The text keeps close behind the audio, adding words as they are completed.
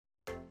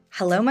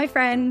Hello, my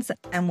friends,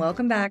 and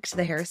welcome back to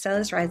the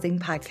Hairstylist Rising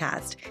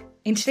podcast.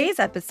 In today's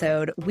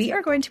episode, we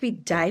are going to be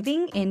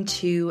diving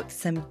into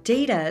some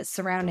data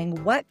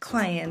surrounding what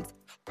clients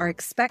are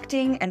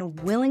expecting and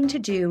willing to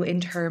do in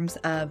terms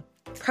of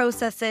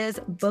processes,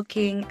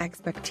 booking,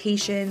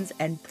 expectations,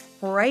 and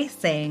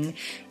pricing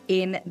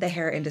in the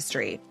hair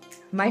industry.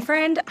 My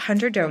friend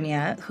Hunter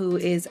Donia, who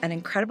is an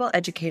incredible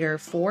educator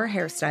for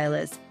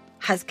hairstylists,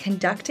 has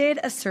conducted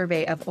a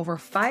survey of over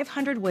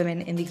 500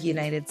 women in the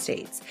United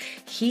States.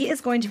 He is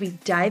going to be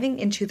diving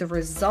into the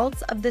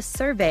results of this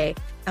survey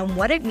and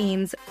what it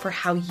means for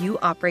how you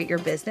operate your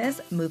business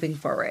moving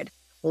forward.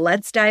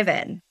 Let's dive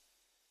in.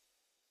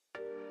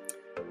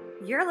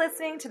 You're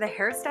listening to the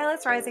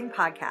Hairstylist Rising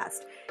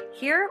podcast.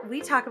 Here,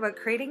 we talk about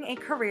creating a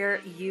career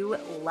you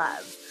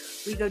love.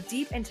 We go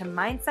deep into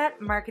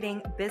mindset,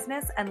 marketing,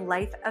 business, and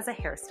life as a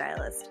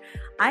hairstylist.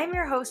 I am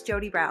your host,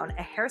 Jody Brown,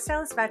 a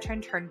hairstylist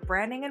veteran turned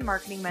branding and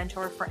marketing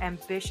mentor for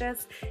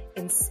ambitious,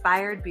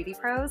 inspired beauty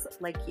pros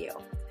like you.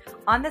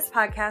 On this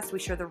podcast, we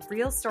share the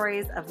real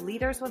stories of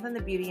leaders within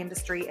the beauty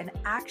industry and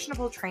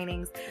actionable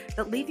trainings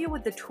that leave you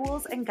with the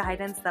tools and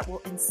guidance that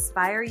will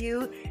inspire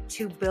you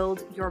to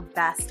build your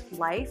best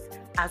life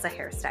as a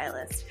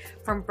hairstylist.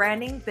 From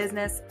branding,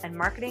 business, and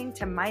marketing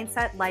to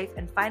mindset, life,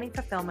 and finding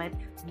fulfillment,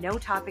 no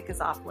topic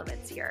is off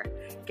limits here.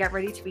 Get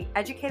ready to be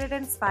educated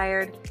and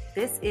inspired.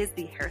 This is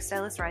the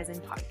Hairstylist Rising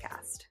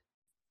podcast.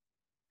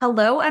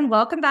 Hello, and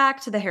welcome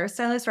back to the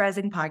Hairstylist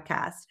Rising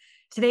podcast.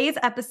 Today's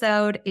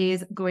episode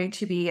is going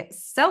to be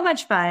so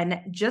much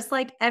fun, just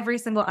like every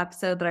single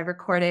episode that I've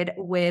recorded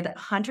with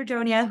Hunter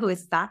Donia, who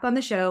is back on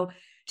the show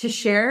to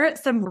share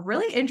some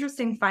really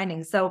interesting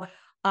findings. So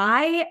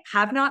I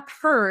have not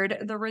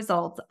heard the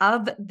results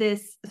of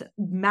this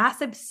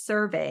massive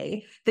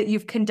survey that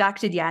you've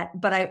conducted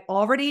yet, but I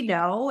already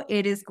know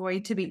it is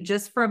going to be,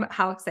 just from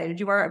how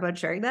excited you are about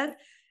sharing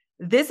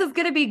this is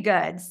going to be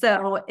good.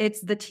 So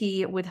it's the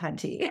tea with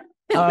Hunty.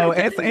 Oh,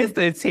 it's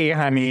the tea,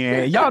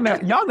 honey. Y'all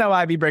know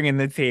I be bringing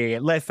the tea.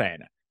 Listen,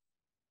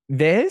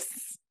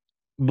 this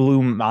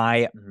blew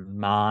my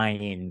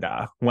mind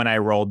when I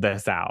rolled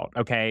this out,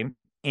 okay?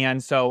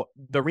 And so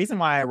the reason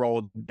why I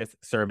rolled this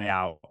survey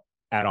out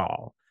at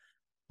all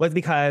was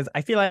because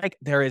I feel like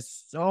there is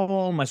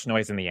so much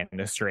noise in the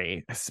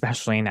industry,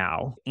 especially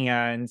now.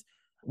 And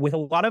with a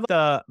lot of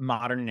the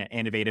modern and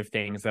innovative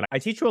things that I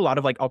teach you a lot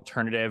of like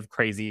alternative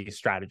crazy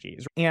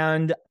strategies.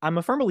 And I'm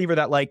a firm believer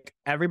that like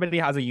everybody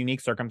has a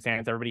unique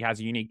circumstance, everybody has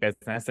a unique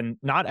business, and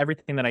not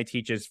everything that I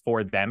teach is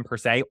for them per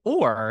se,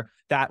 or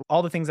that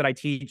all the things that I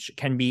teach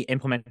can be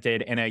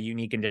implemented in a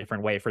unique and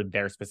different way for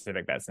their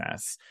specific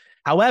business.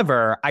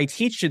 However, I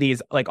teach you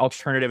these like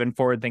alternative and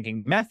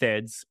forward-thinking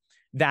methods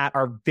that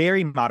are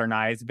very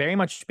modernized, very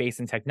much based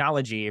in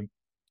technology.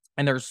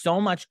 And there's so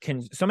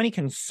many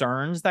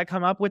concerns that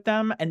come up with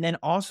them. And then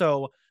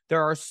also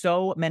there are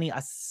so many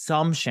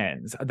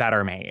assumptions that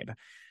are made.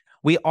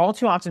 We all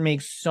too often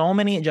make so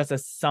many just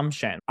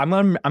assumptions. I'm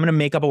gonna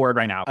make up a word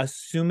right now.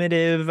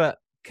 Assumative,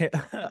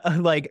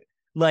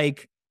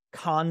 like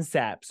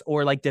concepts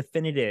or like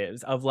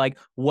definitives of like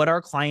what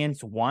our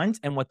clients want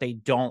and what they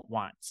don't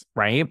want,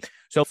 right?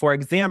 So for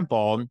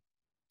example,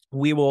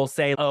 we will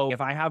say, oh,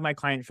 if I have my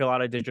client fill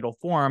out a digital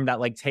form,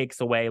 that like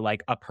takes away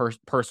like a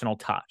personal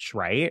touch,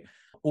 right?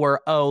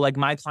 Or, oh, like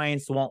my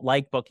clients won't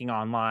like booking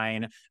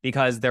online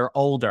because they're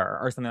older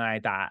or something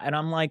like that. And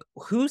I'm like,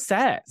 who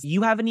says?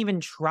 You haven't even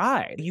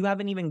tried. You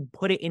haven't even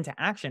put it into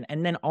action.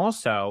 And then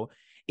also,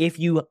 if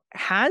you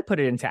had put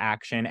it into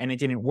action and it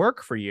didn't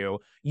work for you,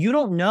 you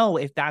don't know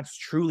if that's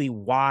truly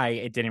why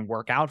it didn't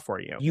work out for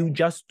you. You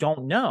just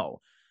don't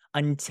know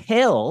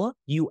until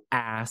you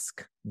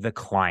ask the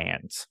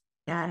client.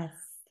 Yes.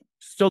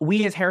 So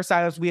we as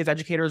hairstylists, we as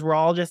educators, we're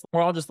all just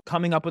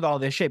coming up with all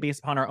this shit based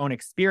upon our own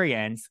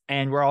experience.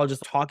 And we're all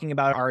just talking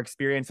about our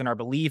experience and our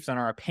beliefs and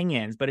our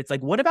opinions. But it's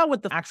like, what about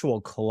what the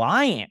actual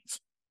client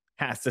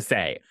has to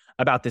say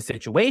about the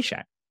situation?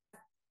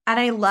 And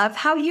I love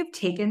how you've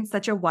taken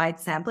such a wide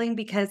sampling,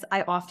 because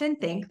I often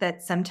think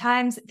that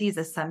sometimes these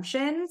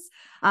assumptions,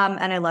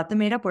 and I love the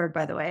made up word,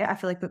 by the way. I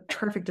feel like the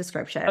perfect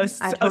description.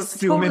 I'm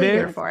totally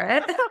here for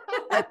it.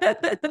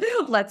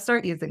 Let's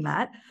start using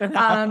that.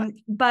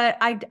 But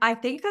I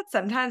think that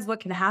sometimes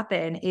what can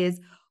happen is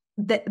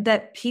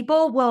that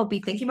people will be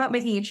thinking about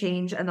making a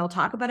change and they'll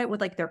talk about it with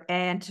like their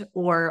aunt,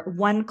 or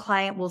one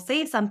client will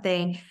say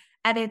something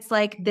and it's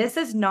like, this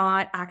is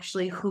not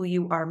actually who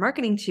you are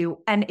marketing to.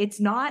 And it's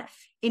not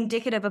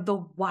indicative of the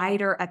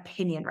wider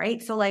opinion,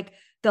 right? So like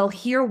they'll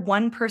hear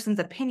one person's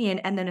opinion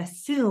and then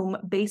assume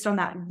based on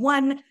that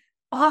one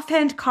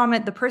offhand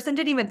comment, the person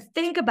didn't even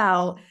think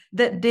about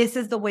that this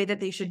is the way that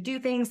they should do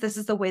things. This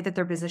is the way that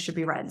their business should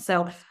be run.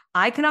 So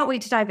I cannot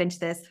wait to dive into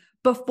this.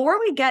 Before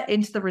we get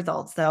into the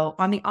results, though,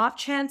 on the off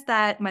chance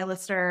that my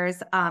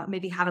listeners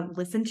maybe haven't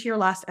listened to your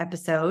last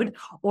episode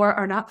or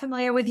are not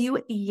familiar with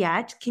you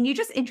yet, can you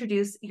just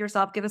introduce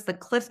yourself, give us the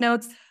Cliff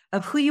Notes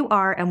of who you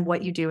are and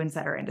what you do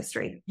inside our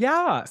industry.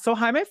 Yeah. So,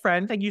 hi, my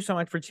friend. Thank you so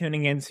much for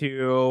tuning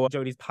into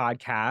Jody's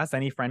podcast.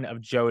 Any friend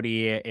of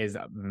Jody is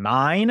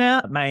mine.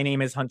 My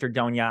name is Hunter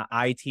Donia.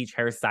 I teach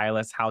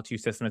hairstylists how to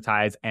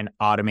systematize and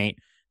automate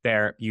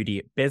their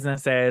beauty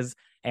businesses.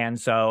 And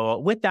so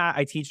with that,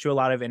 I teach you a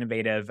lot of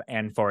innovative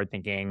and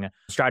forward-thinking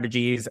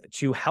strategies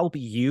to help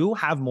you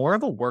have more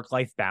of a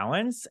work-life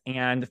balance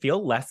and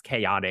feel less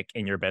chaotic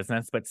in your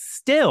business, but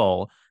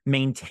still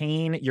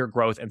maintain your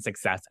growth and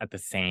success at the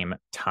same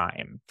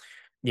time.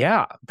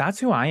 Yeah, that's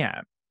who I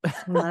am.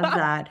 Love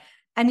that.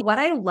 And what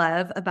I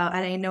love about,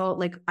 and I know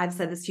like I've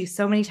said this to you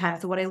so many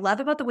times, so what I love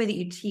about the way that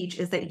you teach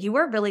is that you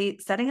are really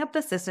setting up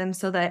the system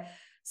so that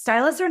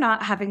stylists are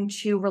not having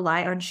to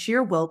rely on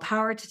sheer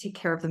willpower to take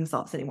care of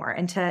themselves anymore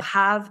and to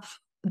have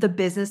the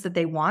business that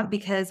they want,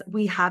 because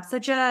we have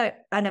such an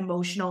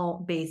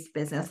emotional based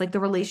business. Like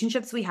the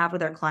relationships we have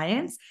with our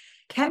clients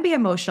can be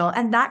emotional,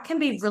 and that can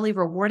be really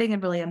rewarding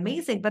and really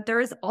amazing. But there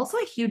is also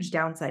a huge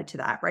downside to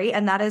that, right?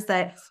 And that is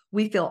that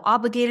we feel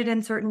obligated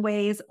in certain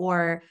ways,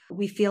 or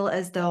we feel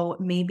as though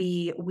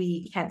maybe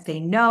we can't say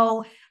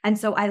no. And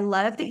so I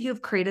love that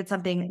you've created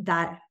something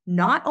that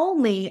not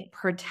only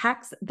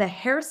protects the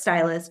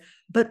hairstylist,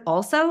 but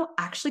also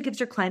actually gives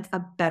your clients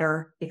a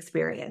better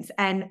experience.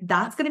 And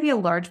that's going to be a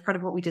large part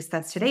of what we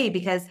discussed today,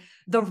 because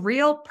the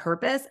real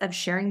purpose of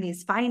sharing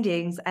these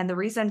findings, and the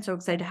reason I'm so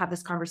excited to have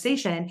this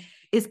conversation,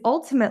 is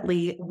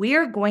ultimately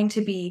we're going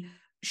to be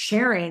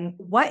sharing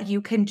what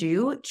you can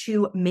do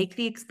to make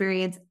the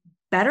experience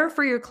better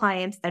for your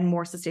clients and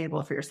more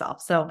sustainable for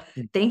yourself. So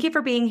thank you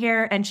for being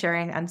here and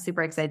sharing. I'm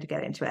super excited to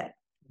get into it.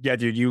 Yeah,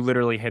 dude, you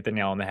literally hit the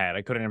nail on the head.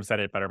 I couldn't have said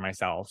it better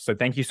myself. So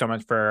thank you so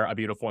much for a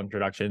beautiful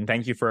introduction.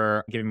 Thank you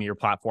for giving me your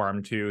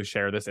platform to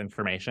share this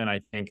information.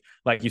 I think,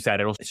 like you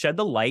said, it'll shed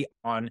the light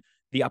on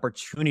the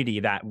opportunity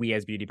that we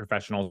as beauty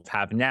professionals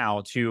have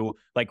now to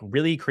like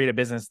really create a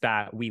business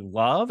that we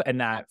love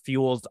and that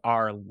fuels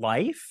our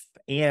life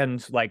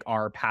and like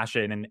our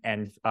passion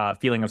and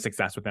feeling of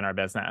success within our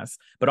business,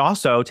 but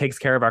also takes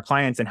care of our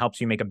clients and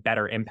helps you make a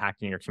better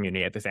impact in your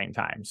community at the same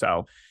time.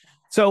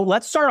 So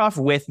let's start off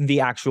with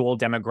the actual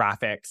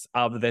demographics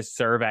of this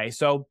survey.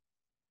 So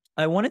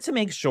I wanted to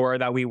make sure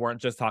that we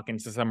weren't just talking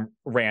to some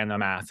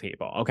random ass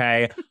people,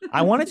 okay?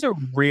 I wanted to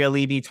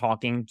really be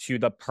talking to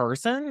the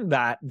person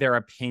that their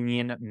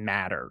opinion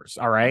matters,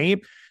 all right?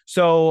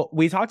 So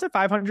we talked to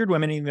 500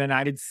 women in the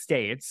United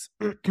States,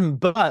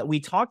 but we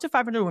talked to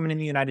 500 women in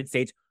the United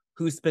States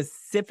who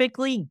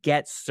specifically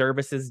get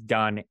services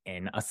done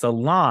in a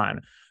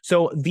salon.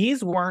 So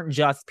these weren't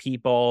just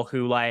people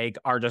who like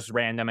are just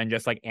random and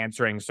just like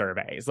answering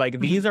surveys. Like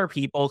these are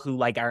people who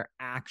like are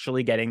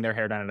actually getting their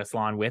hair done at a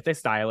salon with a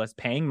stylist,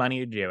 paying money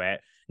to do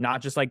it,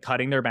 not just like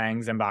cutting their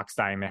bangs and box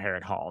dyeing their hair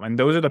at home. And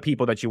those are the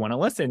people that you want to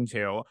listen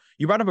to.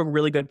 You brought up a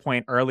really good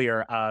point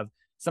earlier of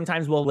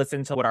sometimes we'll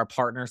listen to what our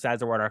partner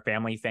says or what our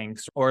family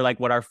thinks or like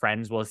what our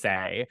friends will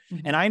say.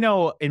 Mm-hmm. And I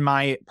know in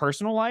my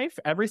personal life,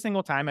 every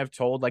single time I've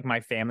told like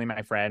my family,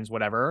 my friends,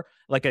 whatever,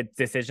 like a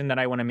decision that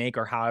I want to make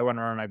or how I want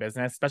to run my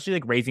business, especially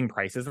like raising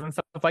prices and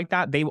stuff like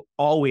that, they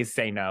always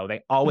say no.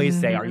 They always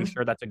say, are you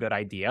sure that's a good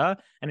idea?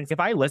 And it's, if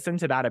I listen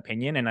to that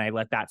opinion and I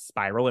let that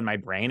spiral in my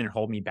brain and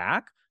hold me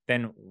back,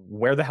 then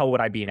where the hell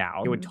would I be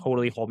now? It would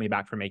totally hold me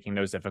back from making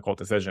those difficult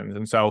decisions.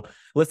 And so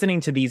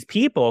listening to these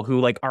people who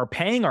like are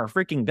paying our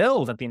freaking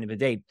bills at the end of the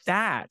day,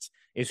 that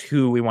is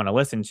who we want to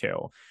listen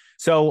to.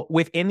 So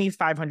within these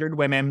 500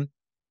 women,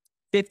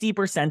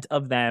 50%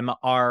 of them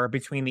are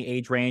between the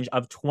age range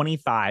of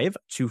 25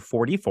 to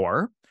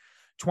 44.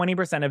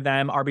 20% of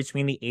them are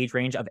between the age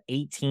range of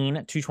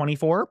 18 to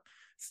 24.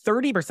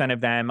 30%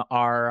 of them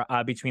are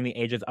between the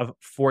ages of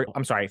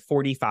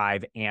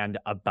 45 and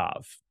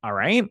above. All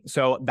right.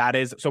 So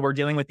we're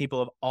dealing with people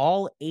of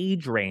all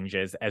age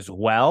ranges as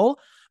well.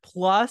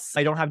 Plus,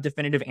 I don't have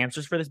definitive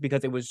answers for this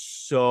because it was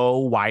so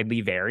widely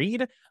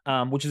varied,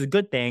 which is a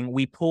good thing.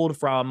 We pulled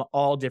from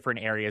all different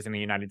areas in the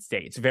United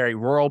States, very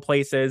rural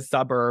places,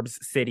 suburbs,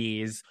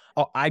 cities.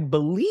 I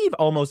believe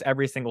almost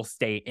every single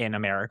state in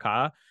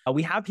America.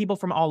 We have people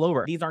from all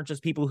over. These aren't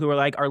just people who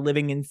are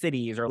living in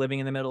cities or living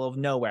in the middle of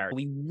nowhere.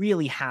 We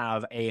really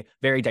have a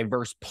very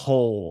diverse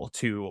pool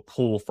to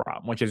pull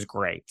from, which is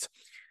great.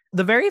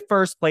 The very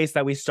first place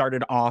that we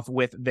started off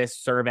with this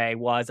survey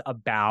was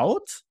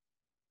about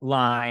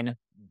line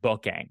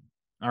booking.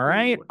 All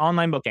right. Ooh.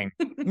 Online booking.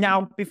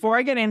 Now, before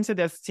I get into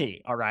this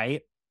tea, all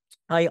right,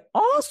 I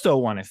also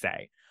want to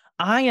say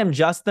I am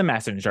just the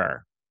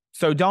messenger.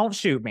 So don't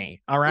shoot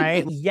me. All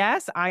right.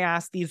 Yes, I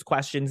ask these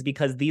questions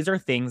because these are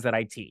things that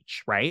I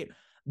teach, right?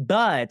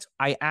 But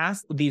I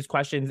asked these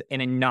questions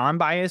in a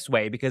non-biased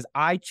way because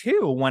I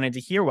too wanted to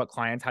hear what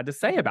clients had to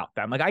say about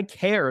them. Like I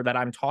care that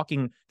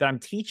I'm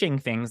teaching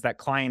things that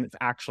clients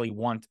actually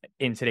want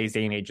in today's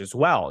day and age as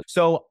well.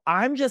 So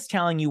I'm just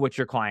telling you what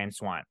your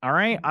clients want. All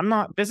right.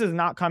 This is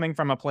not coming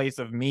from a place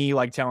of me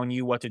like telling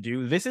you what to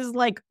do. This is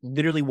like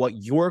literally what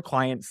your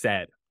client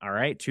said. All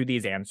right. To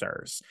these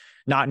answers,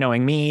 not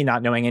knowing me,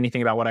 not knowing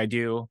anything about what I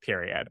do,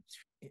 period.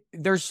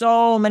 There's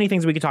so many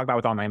things we could talk about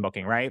with online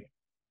booking, right?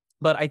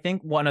 But I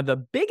think one of the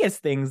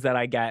biggest things that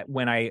I get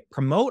when I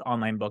promote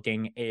online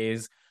booking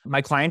is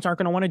my clients aren't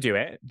going to want to do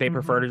it. They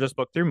prefer to just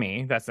book through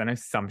me. That's an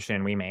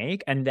assumption we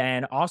make. And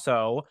then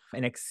also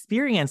an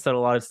experience that a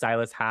lot of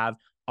stylists have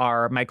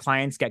are my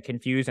clients get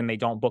confused and they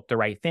don't book the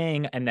right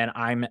thing. And then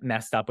I'm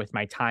messed up with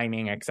my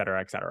timing, et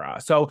cetera, et cetera.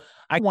 So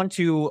I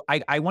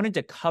wanted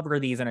to cover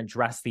these and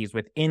address these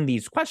within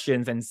these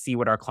questions and see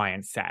what our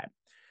clients said.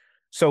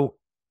 So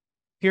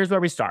here's where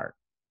we start.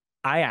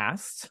 I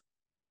asked,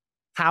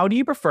 how do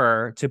you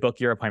prefer to book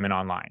your appointment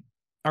online?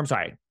 I'm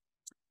sorry.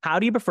 How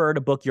do you prefer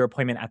to book your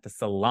appointment at the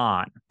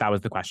salon? That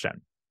was the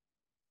question.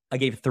 I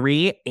gave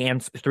three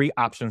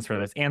options for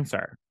this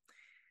answer.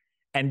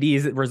 And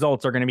these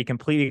results are going to be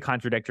completely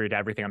contradictory to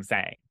everything I'm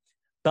saying.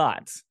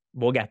 But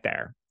we'll get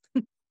there.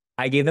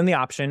 I gave them the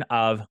option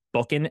of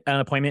booking an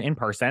appointment in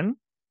person,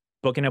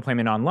 book an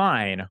appointment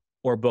online,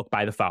 or book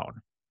by the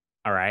phone.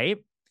 All right.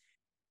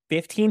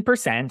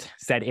 15%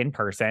 said in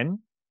person.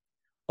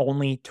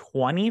 Only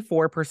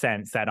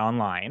 24% said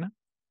online,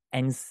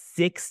 and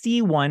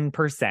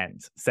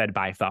 61% said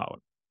by phone.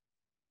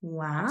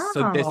 Wow.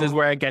 So this is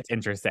where it gets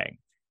interesting.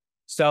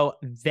 So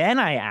then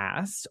I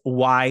asked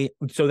why.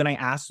 So then I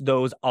asked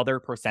those other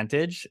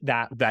percentage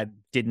that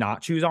did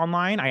not choose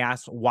online. I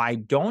asked, why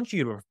don't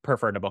you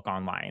prefer to book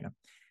online?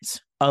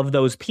 Of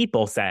those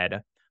people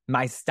said,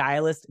 my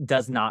stylist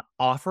does not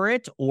offer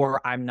it, or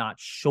I'm not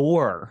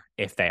sure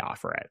if they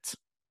offer it.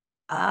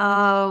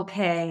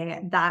 Okay,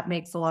 that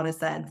makes a lot of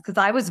sense because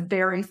I was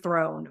very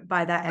thrown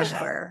by that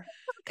answer.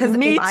 Because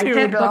Me if I too,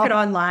 can't girl. book it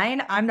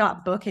online, I'm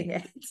not booking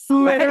it.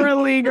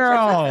 Literally,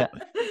 girl.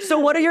 So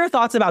what are your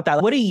thoughts about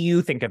that? What do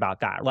you think about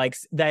that? Like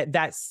that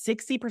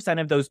 60%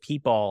 of those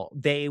people,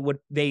 they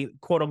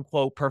quote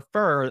unquote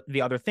prefer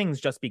the other things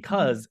just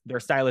because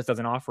their stylist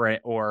doesn't offer it,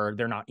 or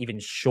they're not even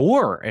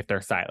sure if their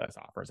stylist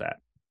offers it.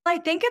 I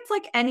think it's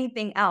like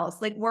anything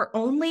else. Like we're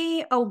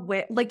only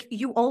aware, like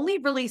you only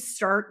really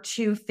start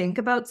to think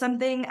about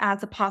something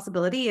as a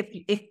possibility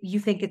if you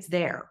think it's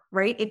there,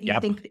 right? If you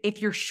think, if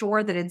you're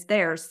sure that it's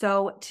there.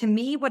 So to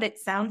me, what it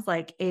sounds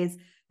like is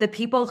the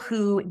people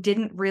who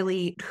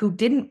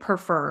didn't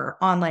prefer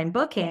online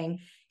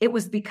booking, it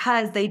was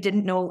because they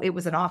didn't know it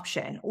was an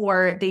option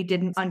or they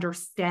didn't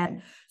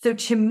understand. So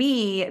to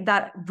me,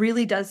 that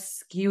really does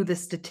skew the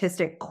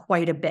statistic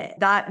quite a bit.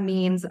 That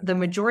means the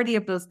majority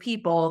of those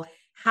people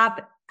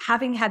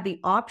having had the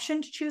option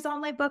to choose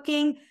online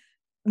booking,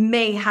 you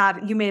may have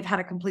had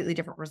a completely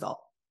different result.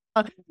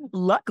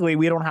 Luckily,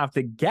 we don't have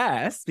to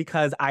guess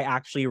because I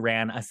actually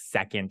ran a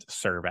second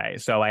survey.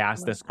 So I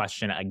asked this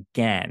question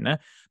again.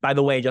 By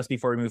the way, just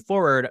before we move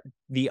forward,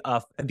 the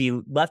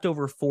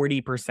leftover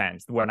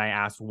 40%, when I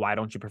asked, why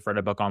don't you prefer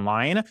to book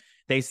online?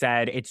 They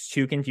said it's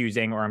too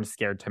confusing or I'm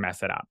scared to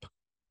mess it up.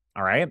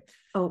 All right.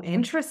 Oh,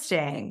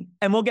 interesting.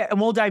 And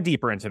we'll dive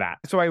deeper into that.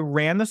 So I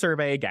ran the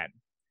survey again.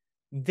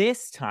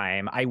 This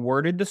time, I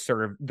worded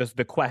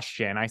the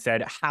question. I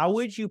said, how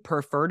would you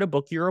prefer to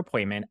book your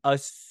appointment,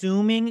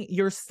 assuming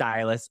your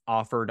stylist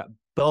offered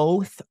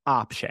both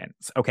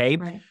options? Okay.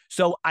 Right.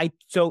 So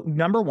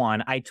number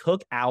one, I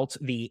took out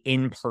the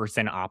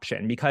in-person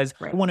option because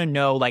I want to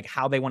know like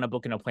how they want to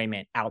book an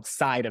appointment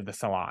outside of the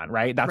salon,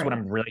 right? That's what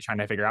I'm really trying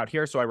to figure out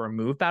here. So I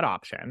removed that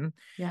option.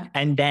 Yeah.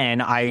 And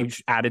then I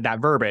added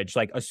that verbiage,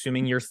 like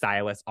assuming your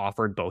stylist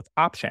offered both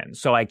options.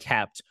 So I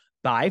kept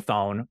by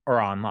phone or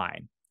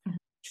online.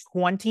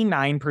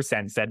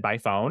 29% said by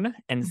phone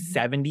and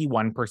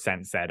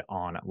 71% said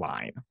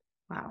online.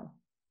 Wow.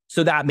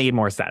 So that made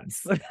more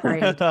sense.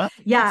 Right.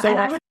 Yeah.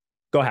 So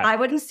go ahead. I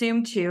would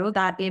assume too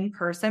that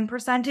in-person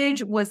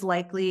percentage was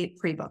likely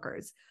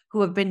pre-bookers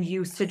who have been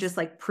used to just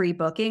like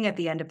pre-booking at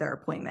the end of their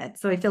appointment.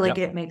 So I feel like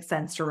it makes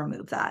sense to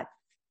remove that.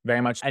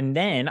 Very much. And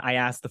then I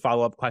asked the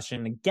follow-up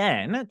question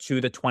again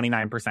to the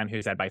 29%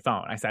 who said by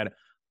phone. I said,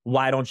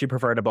 why don't you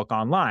prefer to book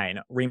online?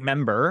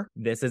 Remember,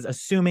 this is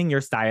assuming your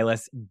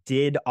stylist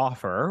did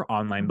offer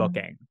online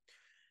booking.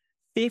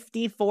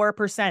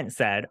 54%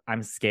 said,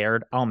 I'm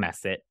scared I'll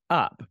mess it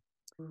up.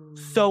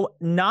 So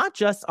not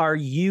just are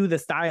you, the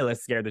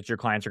stylist, scared that your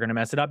clients are going to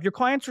mess it up, your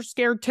clients are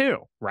scared too,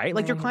 right?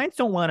 Like your clients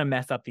don't want to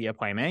mess up the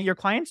appointment. Your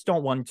clients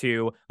don't want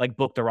to like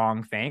book the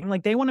wrong thing.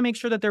 Like they want to make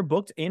sure that they're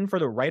booked in for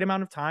the right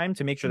amount of time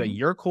to make sure that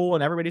you're cool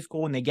and everybody's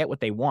cool and they get what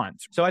they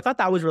want. So I thought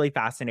that was really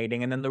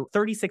fascinating. And then the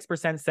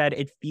 36% said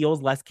it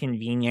feels less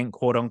convenient,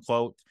 quote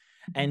unquote.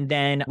 And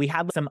then we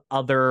had some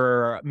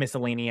other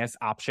miscellaneous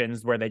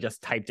options where they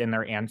just typed in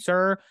their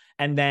answer.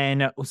 And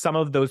then some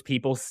of those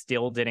people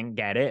still didn't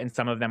get it. And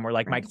some of them were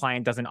like, my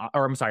client doesn't,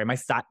 or I'm sorry, my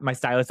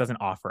stylist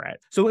doesn't offer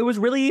it. So it was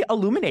really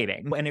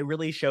illuminating. And it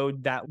really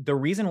showed that the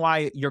reason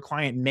why your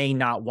client may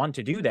not want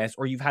to do this,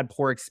 or you've had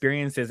poor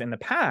experiences in the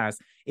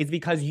past, is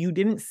because you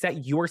didn't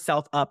set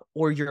yourself up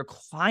or your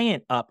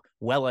client up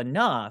well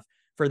enough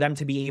for them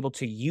to be able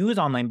to use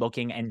online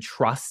booking and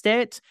trust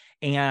it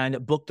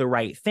and book the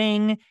right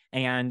thing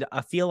and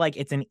feel like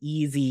it's an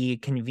easy,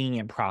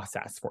 convenient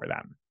process for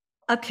them.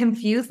 A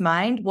confused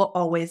mind will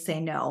always say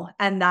no.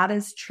 And that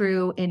is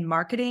true in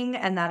marketing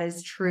and that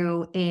is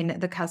true in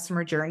the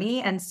customer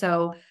journey. And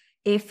so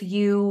if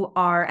you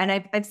are, and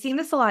I've seen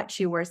this a lot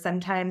too, where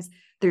sometimes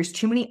there's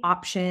too many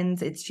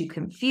options, it's too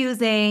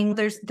confusing.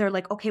 They're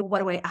like, okay, what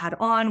do I add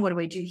on? What do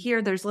I do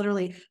here? There's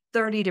literally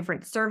 30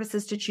 different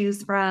services to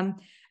choose from.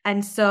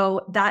 And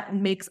so that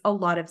makes a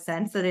lot of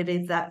sense that it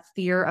is that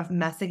fear of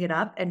messing it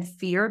up and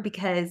fear,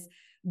 because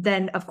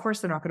then of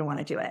course they're not going to want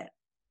to do it.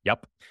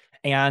 Yep.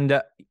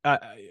 And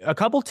a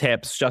couple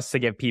tips just to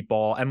give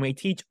people, and we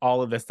teach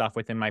all of this stuff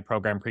within my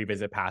program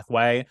Pre-Visit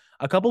Pathway,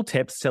 a couple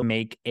tips to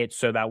make it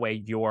so that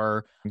way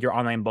your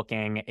online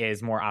booking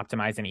is more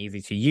optimized and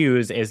easy to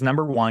use is,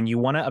 number one, you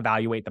want to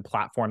evaluate the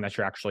platform that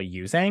you're actually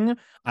using.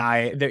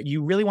 That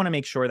you really want to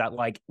make sure that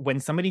like when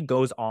somebody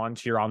goes on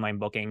to your online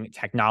booking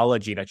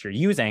technology that you're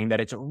using,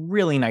 that it's a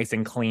really nice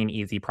and clean,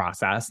 easy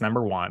process,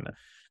 number one.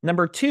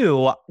 Number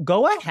two,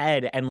 go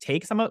ahead and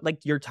take some of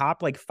like your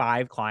top like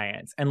 5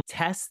 clients and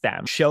test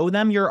them, show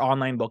them your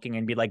online booking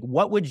and be like,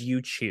 what would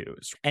you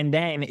choose? And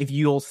then if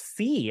you'll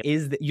see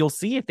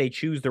if they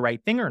choose the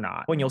right thing or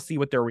not, when you'll see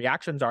what their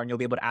reactions are and you'll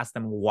be able to ask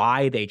them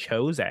why they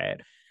chose it.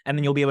 And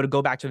then you'll be able to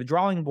go back to the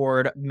drawing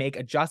board, make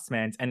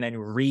adjustments, and then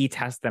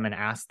retest them and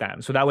ask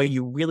them. So that way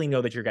you really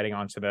know that you're getting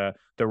onto the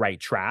right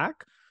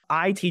track.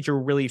 I teach a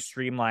really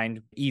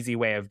streamlined, easy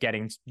way of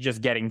getting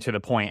to the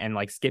point and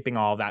like skipping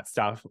all of that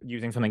stuff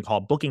using something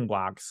called booking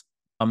blocks,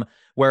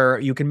 where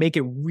you can make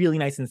it really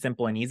nice and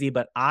simple and easy.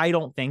 But I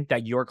don't think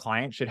that your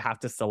client should have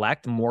to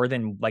select more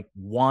than like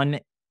one,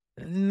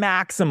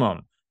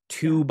 maximum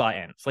 2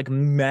 buttons, like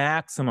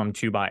maximum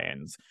 2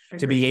 buttons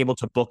to be able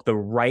to book the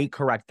right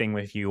correct thing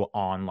with you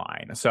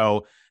online.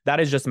 So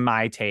that is just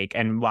my take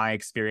and my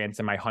experience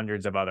and my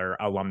hundreds of other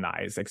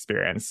alumni's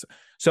experience.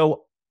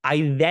 So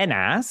I then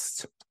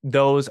asked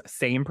those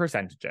same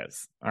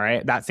percentages, all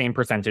right, that same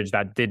percentage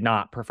that did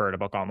not prefer to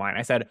book online.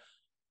 I said,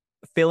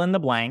 fill in the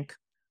blank.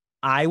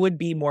 I would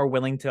be more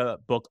willing to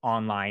book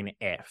online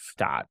if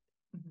dot.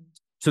 Mm-hmm.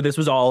 So this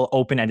was all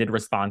open-ended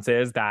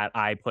responses that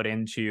I put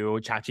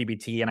into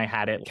ChatGPT, and I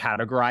had it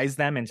categorize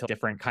them into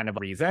different kind of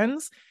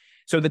reasons.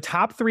 So the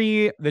top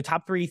three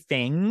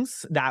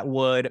things that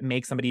would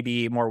make somebody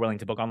be more willing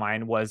to book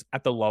online was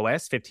at the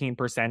lowest,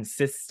 15%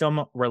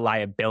 system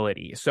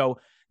reliability. So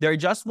they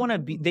just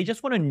want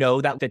to know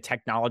that the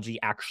technology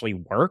actually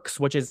works,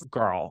 which is,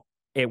 girl,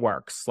 it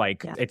works.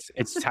 Like it's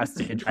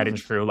tested, tried and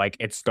true. Like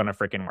it's going to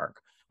freaking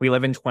work. We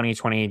live in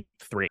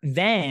 2023.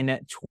 Then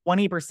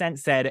 20%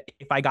 said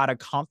if I got a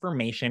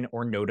confirmation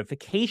or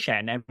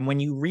notification. And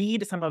when you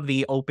read some of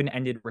the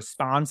open-ended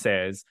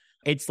responses,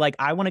 it's like,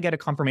 I want to get a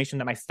confirmation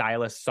that my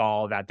stylist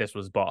saw that this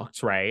was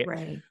booked, right?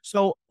 Right.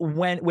 So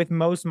with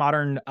most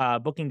modern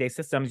booking day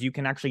systems, you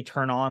can actually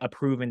turn on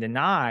approve and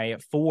deny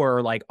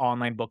for like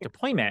online booked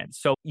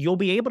appointments. So you'll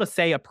be able to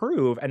say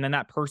approve, and then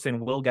that person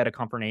will get a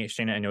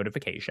confirmation and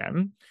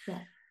notification. Yeah.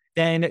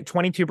 Then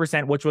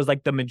 22%, which was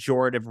like the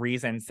majority of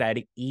reasons,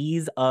 said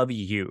ease of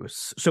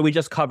use. So we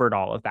just covered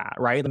all of that,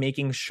 right?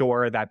 Making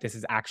sure that this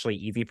is actually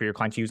easy for your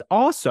client to use.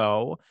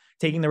 Also,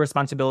 taking the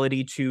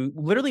responsibility to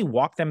literally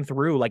walk them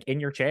through, like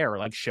in your chair,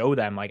 like show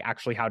them like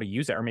actually how to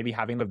use it, or maybe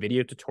having a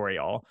video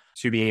tutorial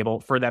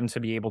for them to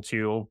be able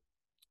to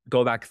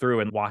go back through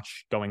and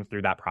watch going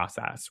through that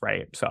process,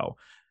 right? So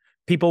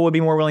people would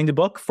be more willing to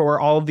book for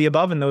all of the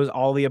above, and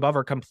all of the above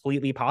are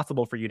completely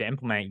possible for you to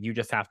implement. You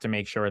just have to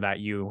make sure that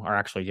you are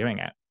actually doing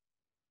it.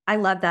 I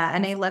love that.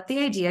 And I love the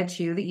idea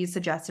too that you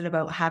suggested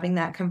about having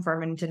that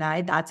confirm and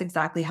deny. That's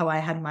exactly how I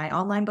had my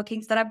online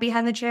booking set up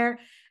behind the chair.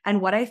 And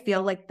what I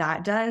feel like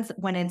that does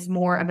when it's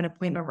more of an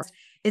appointment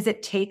is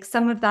it takes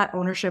some of that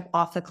ownership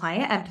off the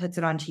client and puts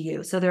it onto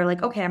you. So they're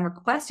like, okay, I'm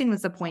requesting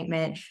this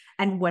appointment,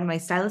 and when my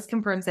stylist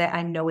confirms it,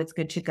 I know it's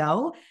good to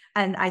go.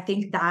 And I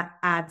think that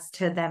adds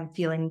to them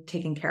feeling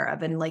taken care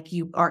of. And like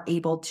they're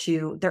able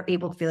to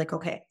feel like,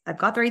 okay, I've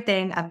got the right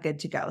thing, I'm good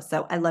to go.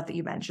 So I love that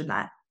you mentioned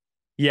that.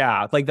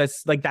 Yeah, like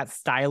that's like that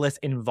stylist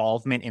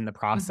involvement in the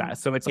process.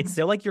 Mm-hmm. So it's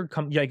still like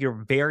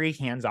you're very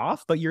hands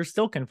off, but you're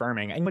still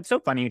confirming. And what's so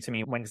funny to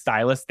me when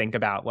stylists think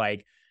about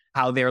like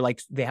how they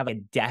have a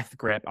death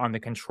grip on the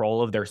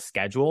control of their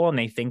schedule, and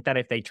they think that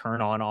if they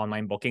turn on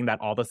online booking, that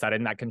all of a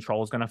sudden that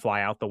control is going to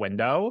fly out the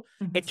window.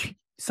 Mm-hmm.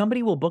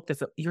 Somebody will book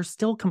this. You're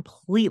still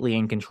completely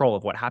in control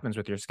of what happens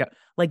with your schedule.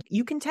 Like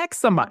you can text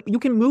somebody, you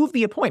can move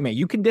the appointment,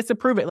 you can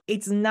disapprove it.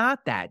 It's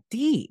not that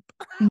deep.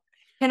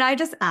 Can I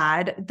just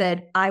add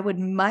that I would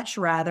much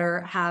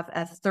rather have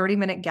a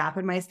 30-minute gap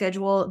in my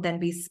schedule than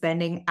be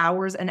spending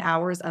hours and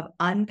hours of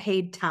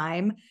unpaid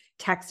time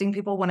texting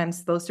people when I'm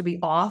supposed to be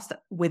off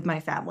with my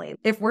family.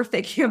 If we're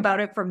thinking about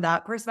it from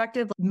that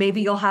perspective,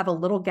 maybe you'll have a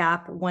little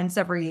gap once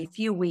every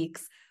few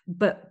weeks,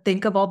 but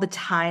think of all the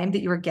time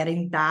that you're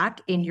getting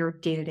back in your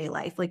day-to-day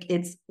life. Like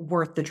it's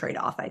worth the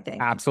trade-off, I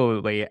think.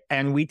 Absolutely.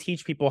 And we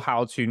teach people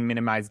how to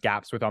minimize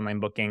gaps with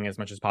online booking as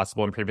much as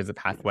possible in Pre-Visit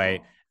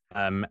Pathway.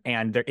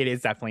 And it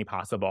is definitely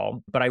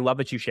possible, but I love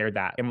that you shared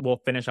that, and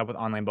we'll finish up with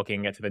online booking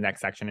and get to the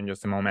next section in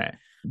just a moment.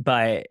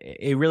 But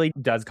it really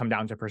does come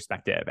down to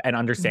perspective and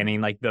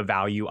understanding like the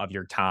value of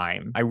your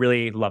time. I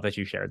really love that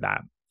you shared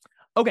that.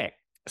 Okay.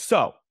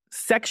 So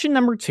section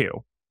number 2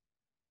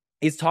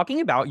 is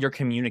talking about your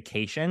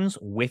communications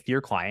with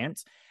your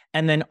clients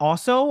And then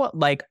also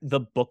like the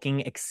booking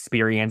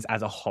experience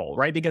as a whole,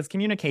 right? Because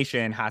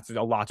communication has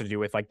a lot to do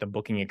with like the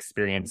booking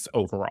experience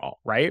overall,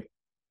 right?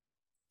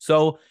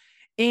 So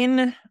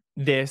in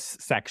this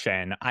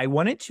section, I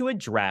wanted to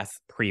address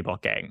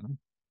pre-booking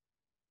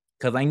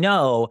because I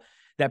know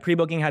that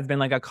pre-booking has been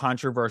like a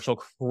controversial,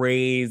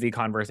 crazy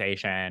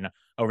conversation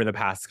over the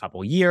past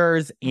couple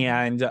years.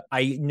 And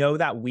I know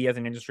that we as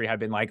an industry have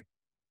been like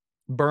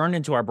burned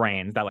into our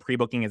brains that like,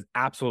 pre-booking is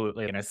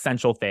absolutely an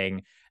essential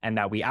thing and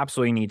that we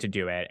absolutely need to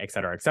do it, et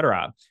cetera, et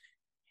cetera.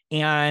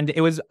 And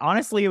it was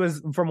honestly, it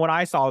was from what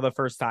I saw the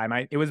first time,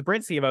 it was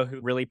Brit Siva who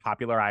really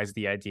popularized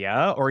the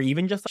idea or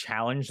even just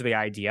challenged the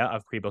idea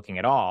of pre-booking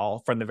at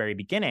all from the very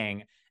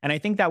beginning. And I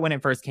think that when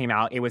it first came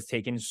out, it was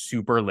taken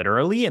super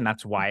literally. And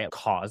that's why it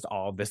caused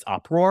all of this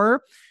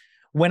uproar.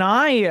 When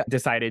I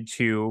decided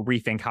to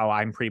rethink how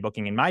I'm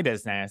pre-booking in my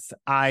business,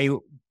 I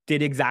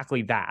did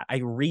exactly that. I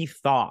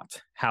rethought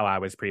how I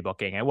was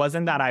pre-booking. It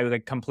wasn't that I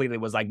like completely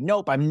was like,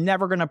 nope, I'm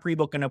never going to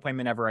pre-book an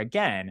appointment ever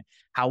again.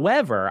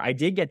 However, I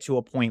did get to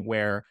a point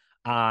where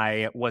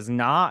I was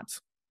not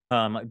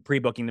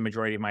pre-booking the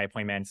majority of my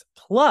appointments.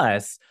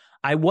 Plus,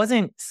 I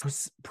wasn't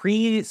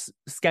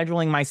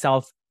pre-scheduling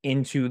myself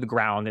into the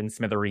ground in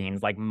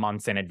smithereens like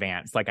months in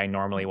advance, like I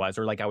normally was,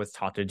 or like I was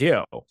taught to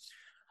do.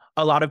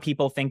 A lot of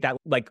people think that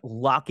like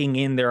locking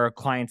in their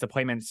clients'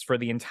 appointments for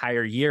the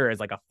entire year is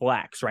like a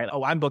flex, right?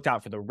 Oh, I'm booked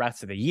out for the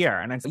rest of the year.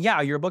 And I said,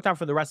 yeah, you're booked out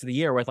for the rest of the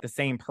year with the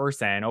same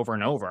person over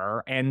and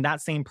over. And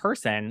that same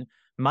person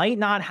might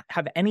not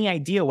have any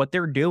idea what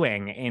they're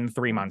doing in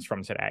 3 months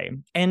from today.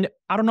 And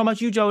I don't know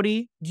about you,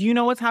 Jody. Do you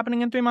know what's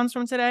happening in 3 months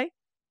from today?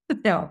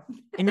 No.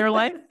 In your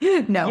life?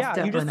 No.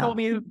 Yeah, you just told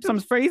me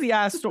some crazy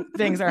ass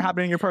things that are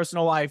happening in your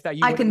personal life that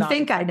you I can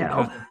think I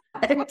know.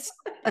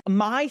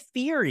 My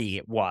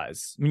theory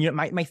was,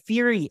 my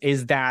theory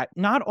is that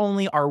not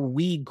only are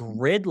we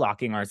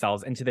gridlocking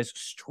ourselves into this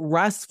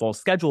stressful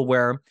schedule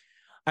where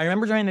I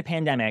remember during the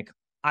pandemic,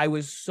 I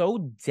was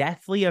so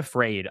deathly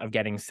afraid of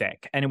getting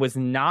sick. And it was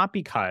not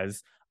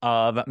because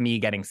of me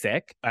getting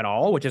sick at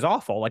all, which is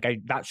awful. Like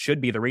that should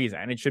be the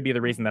reason. It should be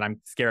the reason that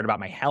I'm scared about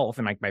my health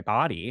and my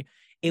body.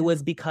 It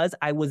was because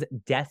I was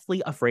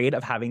deathly afraid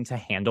of having to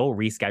handle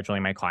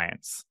rescheduling my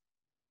clients.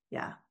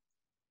 Yeah.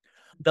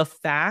 The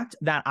fact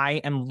that I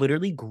am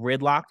literally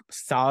gridlocked,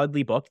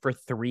 solidly booked for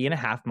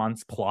 3.5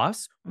 months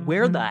plus,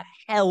 where the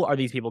hell are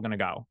these people going to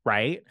go?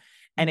 Right.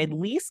 And at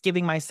least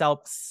giving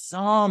myself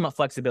some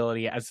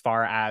flexibility as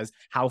far as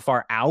how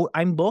far out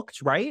I'm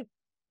booked. Right.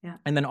 Yeah.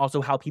 And then also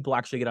how people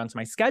actually get onto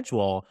my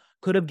schedule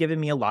could have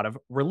given me a lot of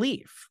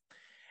relief.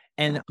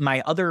 And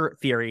my other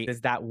theory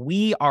is that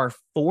we are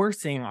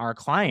forcing our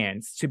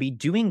clients to be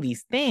doing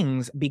these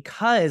things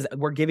because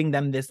we're giving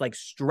them this like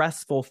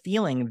stressful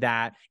feeling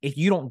that if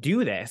you don't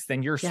do this,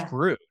 then you're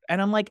screwed.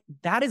 And I'm like,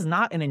 that is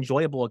not an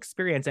enjoyable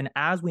experience. And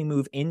as we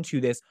move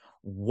into this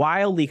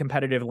wildly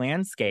competitive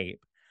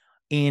landscape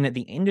in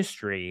the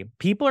industry,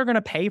 people are going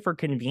to pay for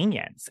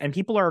convenience and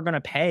people are going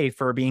to pay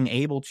for being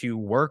able to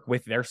work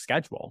with their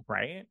schedule,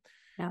 right?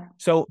 Yeah.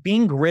 So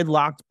being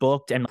gridlocked,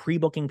 booked, and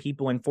pre-booking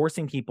people and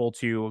forcing people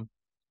to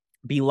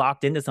be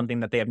locked into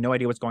something that they have no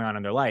idea what's going on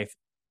in their life,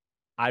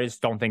 I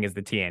just don't think is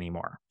the tea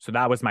anymore. So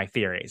that was my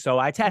theory. So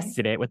I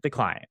tested it with the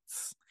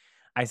clients.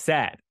 I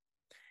said,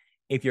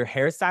 if your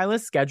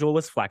hairstylist schedule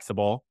was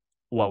flexible,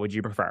 what would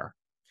you prefer?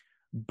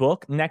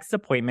 Book next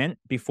appointment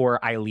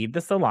before I leave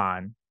the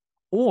salon,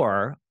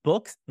 or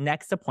book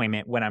next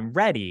appointment when I'm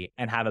ready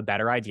and have a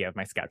better idea of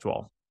my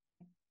schedule?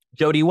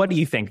 Jody, what do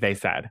you think they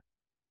said?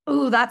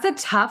 Ooh, that's a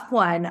tough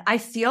one. I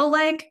feel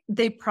like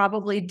they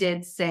probably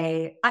did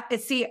say,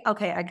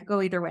 okay, I could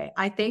go either way.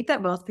 I think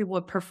that most people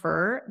would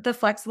prefer the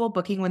flexible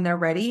booking when they're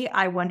ready.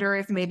 I wonder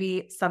if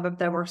maybe some of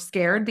them were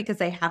scared because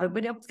they haven't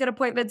been able to get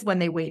appointments when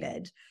they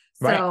waited.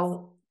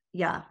 So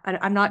yeah,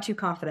 I'm not too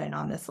confident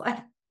on this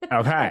one.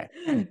 Okay.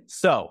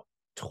 So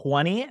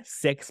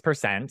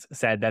 26%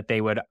 said that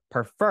they would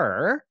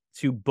prefer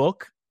to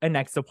book a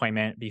next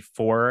appointment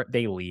before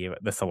they leave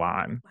the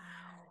salon. Wow.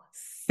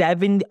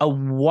 A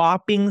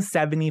whopping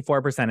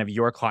 74% of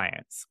your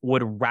clients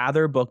would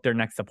rather book their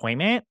next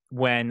appointment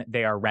when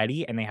they are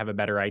ready and they have a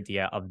better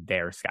idea of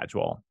their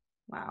schedule.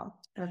 Wow.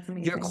 That's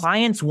amazing. Your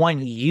clients want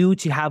you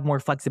to have more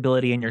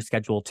flexibility in your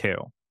schedule too.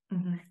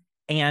 Mm-hmm.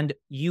 And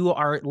you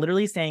are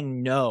literally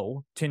saying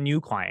no to new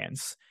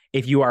clients.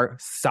 If you are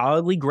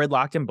solidly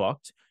gridlocked and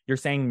booked, you're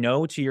saying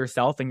no to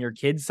yourself and your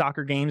kids'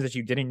 soccer games that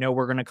you didn't know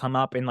were going to come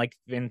up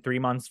in 3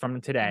 months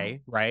from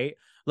today, right?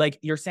 Like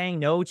you're saying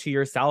no to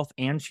yourself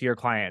and to your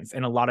clients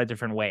in a lot of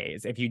different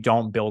ways if you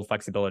don't build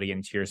flexibility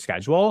into your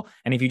schedule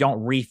and if you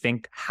don't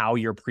rethink how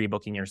you're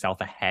pre-booking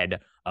yourself ahead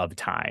of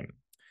time.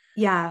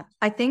 Yeah,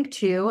 I think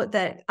too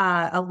that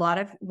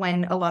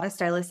when a lot of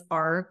stylists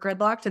are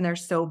gridlocked and they're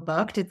so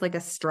booked, it's like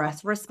a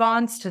stress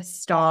response to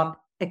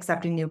stop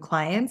accepting new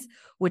clients,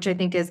 which I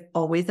think is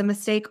always a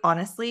mistake.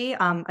 Honestly,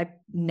 I've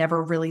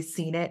never really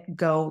seen it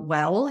go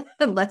well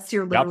unless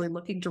you're literally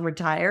looking to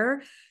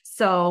retire.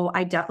 So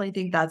I definitely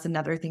think that's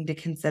another thing to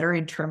consider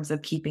in terms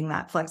of keeping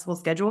that flexible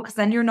schedule, because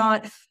then you're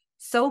not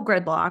so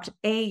gridlocked.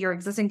 A, your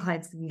existing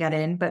clients can get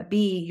in, but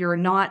B, you're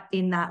not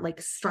in that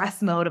like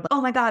stress mode of,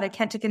 oh my God, I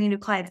can't take any new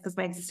clients because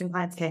my existing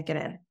clients can't get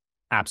in.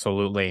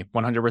 Absolutely.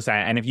 100%.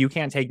 And if you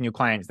can't take new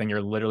clients, then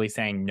you're literally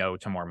saying no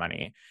to more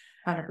money.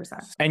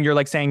 100%. And you're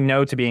like saying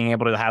no to being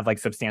able to have like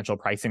substantial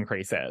price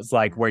increases,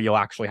 like where you'll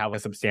actually have a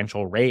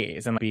substantial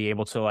raise and be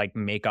able to like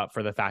make up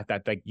for the fact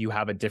that like you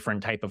have a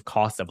different type of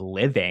cost of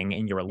living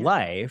in your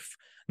life,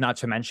 not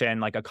to mention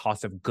like a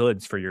cost of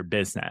goods for your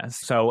business.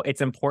 So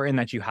it's important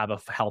that you have a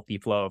healthy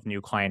flow of new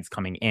clients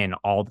coming in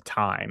all the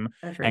time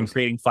and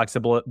creating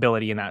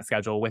flexibility in that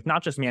schedule with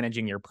not just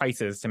managing your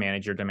prices to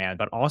manage your demand,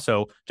 but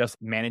also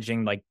just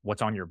managing like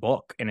what's on your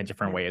book in a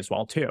different way as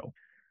well too.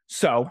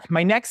 So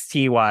my next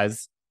T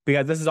was,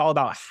 because this is all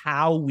about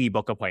how we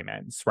book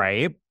appointments,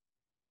 right?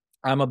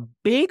 I'm a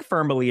big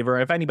firm believer.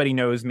 If anybody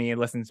knows me and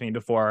listens to me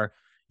before,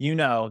 you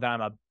know that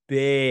I'm a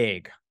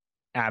big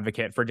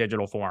advocate for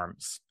digital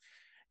forms.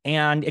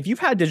 And if you've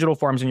had digital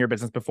forms in your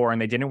business before and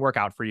they didn't work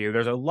out for you,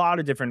 there's a lot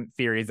of different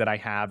theories that I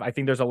have. I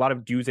think there's a lot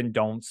of do's and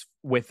don'ts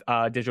with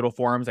digital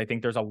forms. I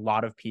think there's a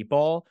lot of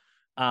people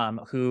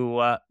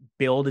who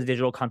build a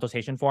digital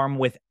consultation form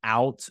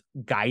without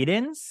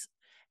guidance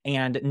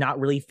and not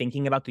really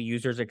thinking about the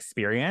user's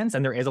experience.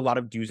 And there is a lot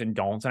of do's and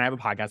don'ts. And I have a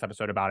podcast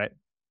episode about it.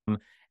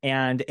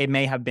 And it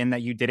may have been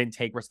that you didn't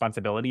take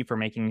responsibility for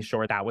making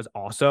sure that was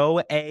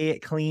also a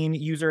clean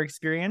user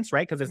experience,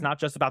 right? Because it's not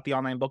just about the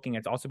online booking.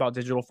 It's also about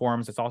digital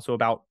forms. It's also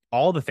about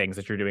all the things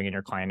that you're doing in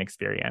your client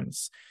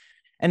experience.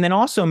 And then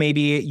also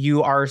maybe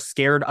you are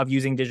scared of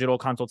using digital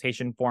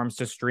consultation forms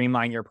to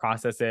streamline your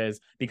processes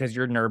because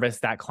you're nervous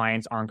that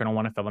clients aren't going to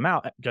want to fill them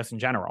out just in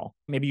general.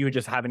 Maybe you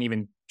just haven't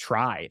even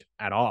tried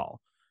at all.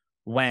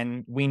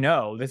 When we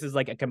know this is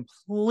like a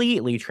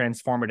completely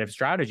transformative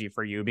strategy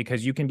for you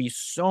because you can be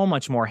so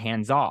much more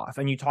hands-off.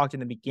 And you talked in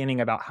the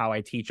beginning about how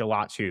I teach a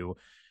lot to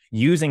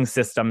using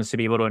systems to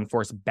be able to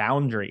enforce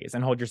boundaries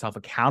and hold yourself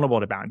accountable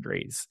to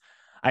boundaries.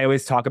 I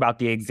always talk about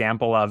the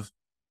example of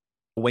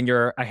when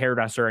you're a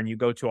hairdresser and you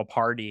go to a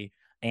party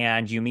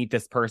and you meet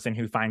this person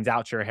who finds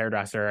out you're a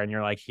hairdresser and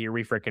you're like, here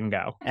we freaking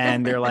go.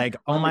 And they're like,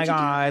 oh my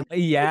God.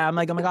 Yeah. I'm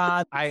like, oh my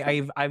God.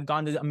 I've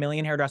gone to a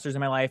million hairdressers in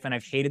my life and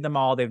I've hated them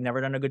all. They've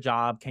never done a good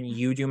job. Can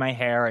you do my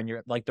hair? And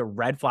you're like, the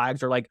red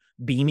flags are like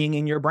beaming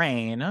in your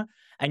brain.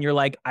 And you're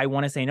like, I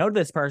want to say no to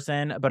this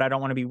person, but I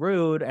don't want to be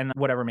rude and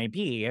whatever it may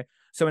be.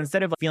 So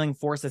instead of feeling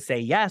forced to say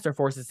yes or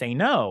forced to say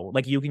no,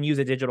 like you can use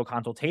a digital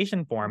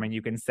consultation form and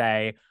you can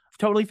say,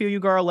 totally feel you,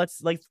 girl.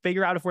 Let's like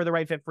figure out if we're the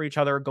right fit for each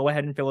other. Go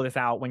ahead and fill this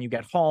out when you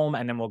get home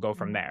and then we'll go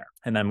from there.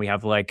 And then we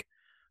have like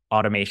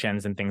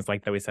automations and things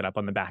like that we set up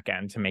on the back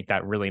end to make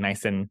that really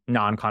nice and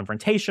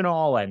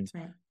non-confrontational and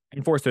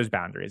enforce those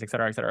boundaries, et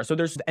cetera, et cetera. So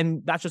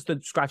and that's just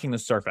scratching the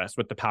surface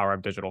with the power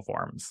of digital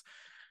forms.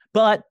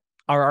 But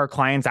are our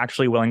clients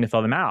actually willing to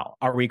fill them out?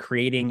 Are we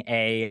creating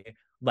a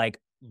like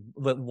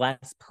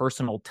less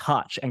personal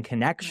touch and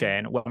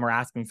connection when we're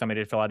asking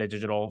somebody to fill out a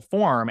digital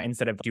form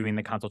instead of doing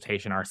the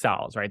consultation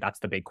ourselves, right? That's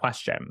the big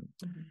question.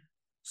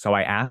 So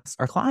I asked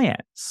our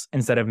clients,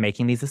 instead of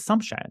making these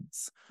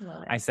assumptions,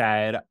 I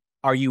said,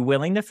 are you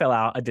willing to fill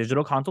out a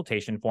digital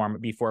consultation form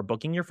before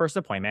booking your first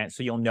appointment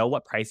so you'll know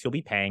what price you'll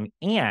be paying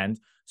and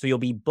so you'll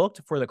be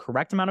booked for the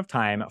correct amount of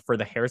time for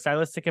the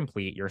hairstylist to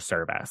complete your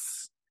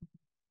service?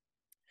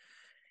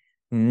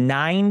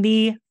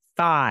 95%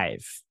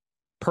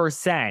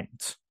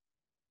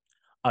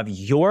 of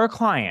your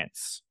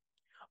clients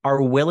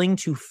are willing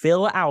to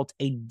fill out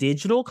a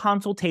digital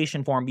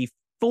consultation form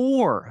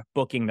before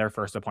booking their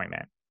first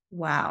appointment.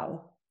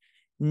 Wow.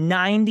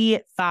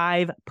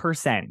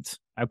 95%.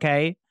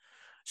 Okay.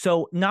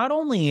 So not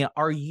only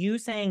are you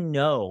saying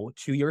no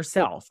to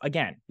yourself,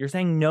 again, you're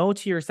saying no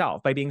to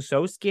yourself by being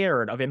so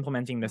scared of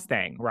implementing this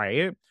thing,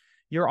 right?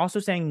 You're also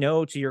saying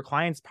no to your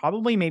clients,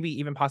 probably maybe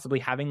even possibly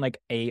having like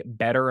a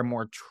better and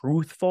more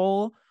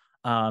truthful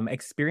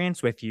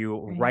experience with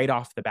you right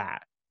off the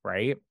bat,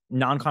 right?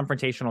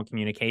 Non-confrontational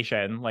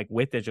communication, like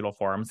with digital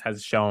forms,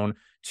 has shown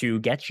to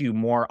get you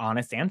more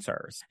honest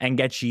answers and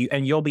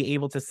you'll be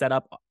able to set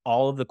up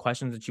all of the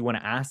questions that you want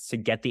to ask to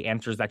get the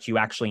answers that you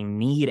actually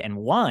need and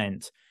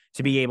want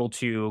to be able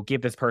to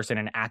give this person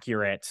an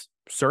accurate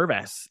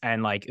service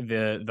and like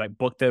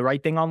book the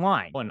right thing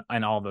online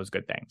and all those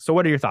good things. So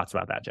what are your thoughts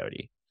about that,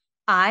 Jody?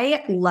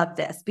 I love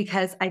this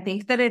because I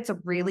think that it's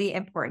really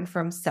important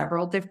from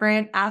several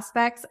different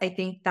aspects. I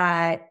think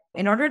that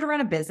in order to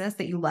run a business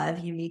that you love,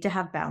 you need to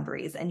have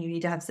boundaries and you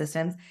need to have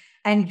systems,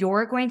 and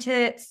you're going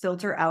to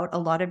filter out a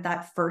lot of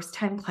that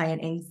first-time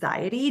client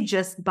anxiety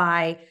just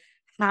by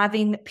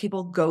having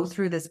people go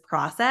through this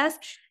process.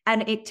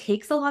 And it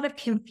takes a lot of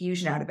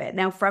confusion out of it.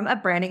 Now, from a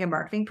branding and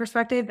marketing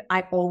perspective,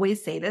 I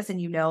always say this,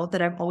 and you know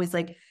that I'm always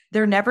like,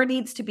 there never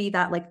needs to be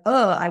that like,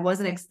 oh, I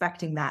wasn't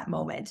expecting that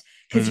moment.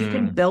 Because you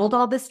can build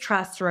all this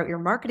trust throughout your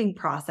marketing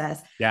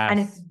process. Yes. And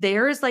if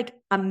there's like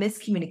a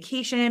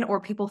miscommunication or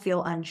people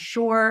feel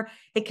unsure,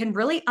 it can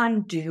really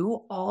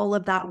undo all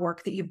of that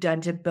work that you've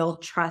done to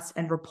build trust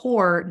and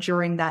rapport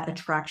during that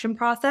attraction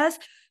process.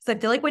 So I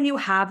feel like when you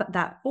have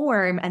that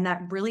form and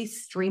that really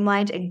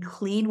streamlined and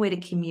clean way to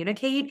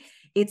communicate,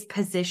 it's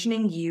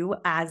positioning you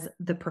as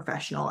the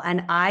professional.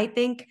 And I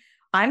think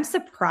I'm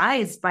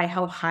surprised by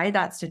how high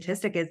that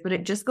statistic is, but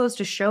it just goes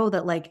to show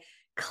that like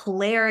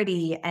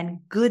clarity and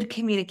good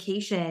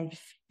communication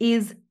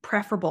is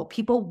preferable.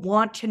 People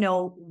want to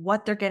know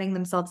what they're getting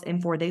themselves in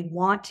for. They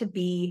want to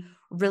be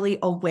really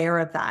aware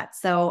of that.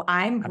 So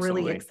I'm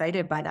really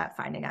excited by that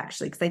finding,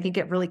 actually, because I think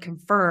it really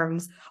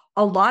confirms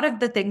a lot of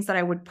the things that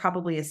I would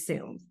probably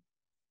assume.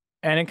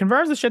 And it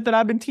confirms the shit that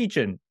I've been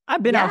teaching.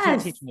 I've been out here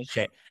teaching this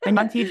shit. And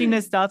I'm teaching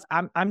this stuff.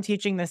 I'm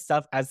teaching this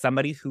stuff as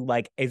somebody who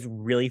like is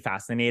really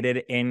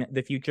fascinated in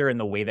the future and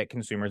the way that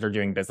consumers are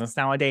doing business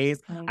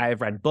nowadays.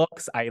 I've read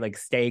books. I like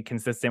stay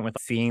consistent with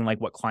seeing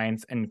like what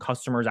clients and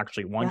customers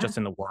actually want just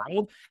in the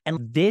world.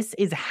 And this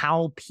is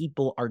how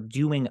people are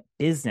doing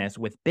business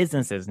with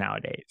businesses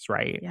nowadays,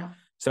 right? Yeah.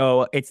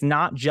 So it's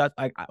not just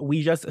like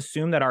we just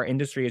assume that our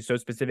industry is so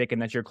specific and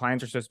that your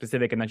clients are so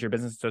specific and that your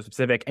business is so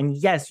specific. And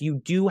yes,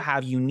 you do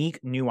have unique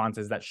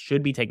nuances that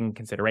should be taken into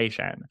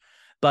consideration.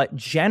 But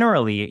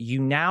generally, you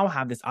now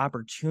have this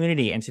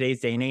opportunity in today's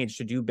day and age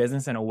to do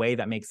business in a way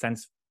that makes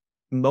sense,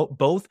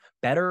 both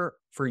better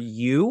for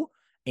you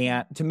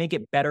and to make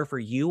it better for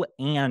you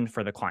and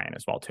for the client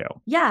as well, too.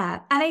 Yeah.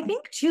 And I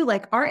think too,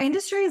 like our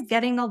industry is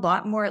getting a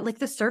lot more, like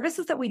the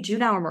services that we do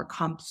now are more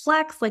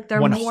complex. Like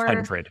they're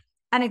 100. more...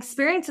 And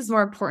experience is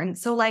more important.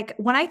 So like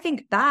when I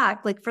think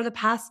back, like for the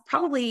past,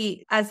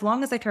 probably as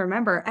long as I can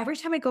remember, every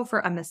time I go for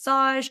a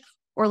massage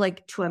or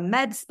like to a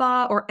med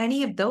spa or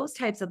any of those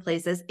types of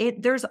places,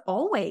 there's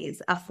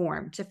always a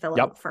form to fill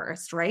out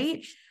first,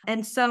 right?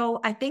 And so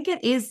I think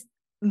it is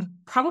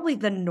probably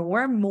the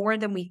norm more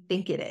than we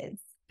think it is.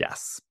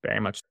 Yes,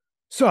 very much.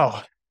 So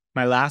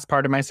my last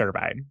part of my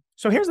survey.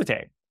 So here's the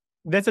take.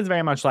 This is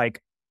very much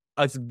like,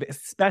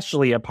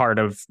 especially a part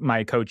of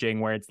my coaching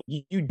where it's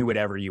you do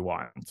whatever you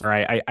want,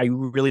 right? I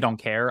really don't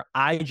care.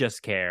 I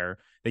just care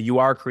that you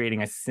are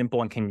creating a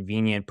simple and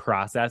convenient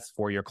process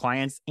for your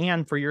clients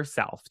and for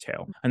yourself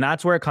too. And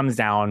that's where it comes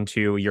down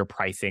to your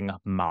pricing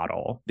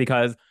model,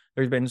 because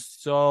there's been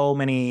so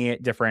many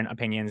different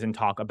opinions and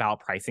talk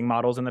about pricing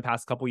models in the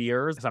past couple of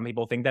years. Some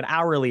people think that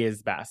hourly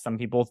is best. Some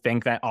people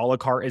think that a la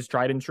carte is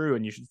tried and true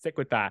and you should stick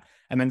with that.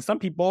 And then some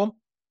people,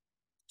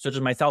 such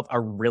as myself,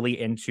 are really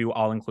into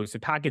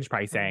all-inclusive package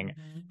pricing.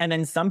 And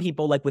then some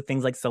people, like with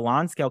things like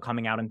salon scale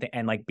coming out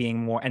and like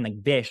being more, and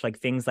like Vish, like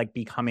things like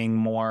becoming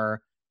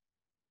more,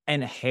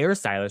 and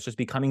hairstylists just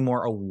becoming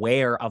more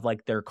aware of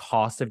like their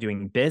cost of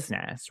doing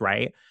business,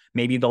 right?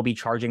 Maybe they'll be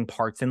charging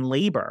parts and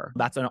labor.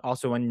 That's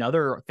also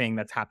another thing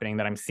that's happening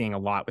that I'm seeing a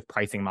lot with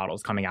pricing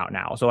models coming out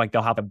now. So like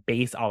they'll have a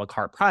base a la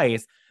carte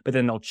price, but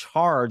then they'll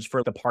charge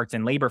for the parts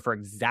and labor for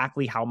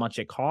exactly how much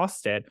it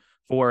costed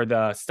for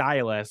the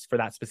stylist, for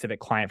that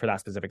specific client, for that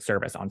specific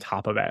service on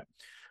top of it.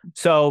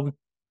 So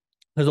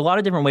there's a lot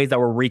of different ways that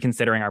we're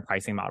reconsidering our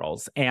pricing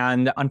models.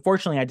 And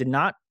unfortunately, I did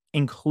not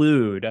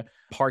include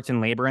parts and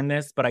labor in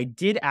this, but I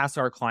did ask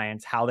our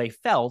clients how they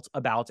felt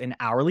about an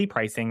hourly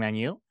pricing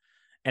menu,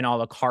 an a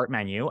la carte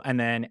menu, and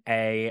then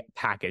a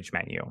package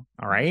menu.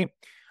 All right.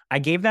 I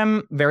gave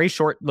them very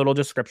short little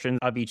descriptions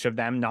of each of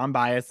them,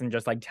 non-biased, and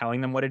just like telling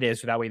them what it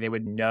is. So that way they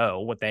would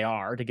know what they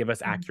are to give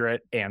us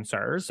accurate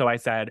answers. So I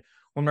said,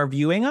 when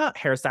reviewing a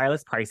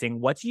hairstylist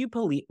pricing, what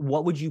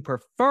would you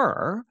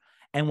prefer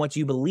and what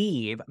you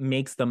believe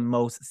makes the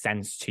most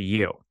sense to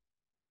you?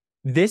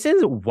 This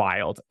is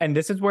wild. And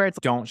this is where it's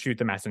don't shoot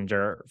the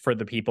messenger for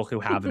the people who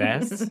have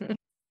this.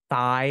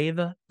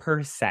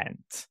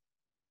 5%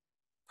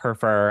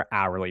 prefer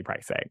hourly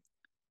pricing.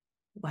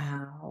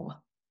 Wow.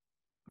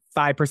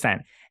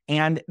 5%.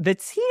 And the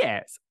tea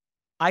is,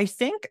 I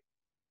think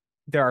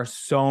there are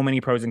so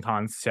many pros and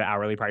cons to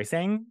hourly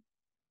pricing.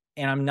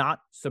 And I'm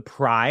not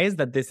surprised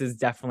that this is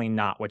definitely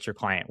not what your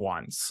client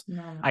wants.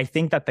 No. I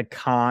think that the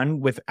con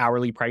with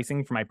hourly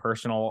pricing, from my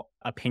personal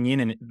opinion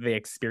and the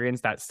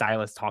experience that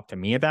stylists talk to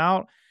me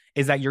about,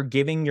 is that you're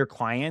giving your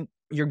client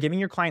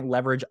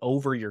leverage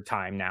over your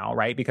time now,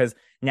 right? Because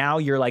now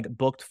you're like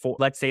booked for,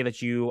 let's say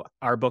that you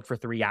are booked for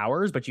 3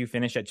 hours, but you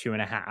finish at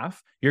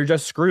 2.5. You're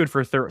just screwed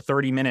for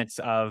 30 minutes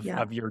of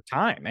your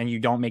time and you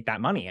don't make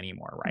that money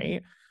anymore,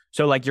 right? Mm-hmm.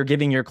 So like you're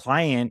giving your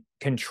client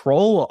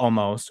control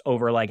almost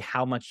over like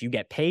how much you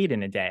get paid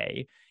in a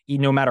day,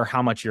 no matter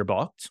how much you're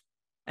booked.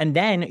 And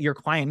then your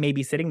client may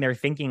be sitting there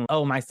thinking,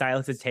 oh, my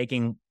stylist is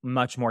taking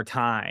much more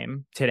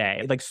time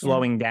today, like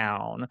slowing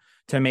down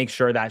to make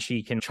sure that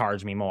she can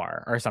charge me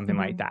more or something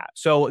like that.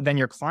 So then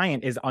your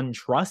client is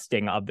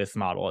untrusting of this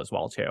model as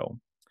well, too.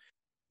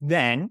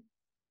 Then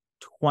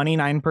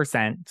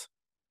 29%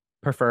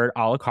 preferred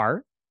a la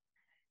carte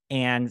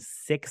and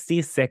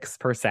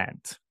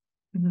 66%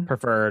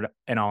 preferred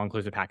an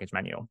all-inclusive package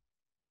menu.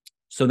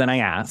 So then I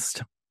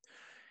asked,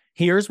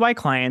 here's why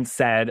clients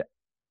said,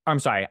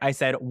 I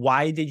said,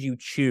 why did you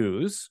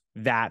choose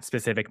that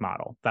specific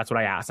model? That's what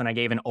I asked. And I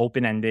gave an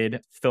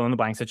open-ended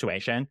fill-in-the-blank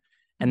situation.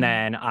 And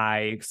then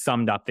I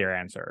summed up their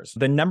answers.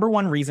 The number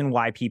one reason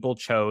why people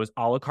chose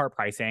a la carte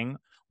pricing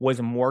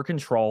was more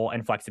control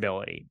and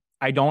flexibility.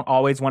 I don't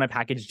always want a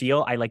package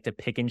deal. I like to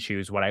pick and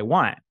choose what I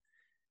want.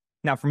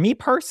 Now, for me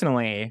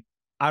personally,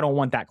 I don't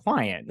want that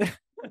client.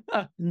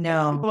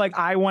 No. Like,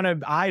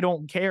 I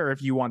don't care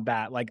if you want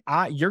that. Like,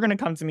 you're going to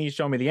come to me,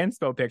 show me the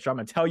inspo picture. I'm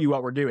going to tell you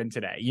what we're doing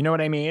today. You know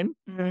what I mean?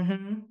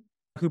 Mm-hmm.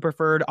 Who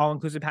preferred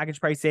all-inclusive package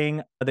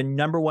pricing? The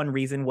number one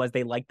reason was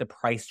they like the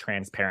price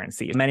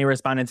transparency. Many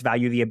respondents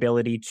value the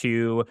ability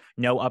to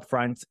know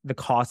upfront the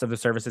cost of the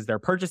services they're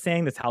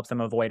purchasing. This helps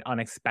them avoid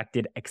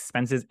unexpected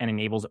expenses and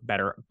enables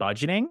better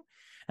budgeting.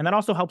 And that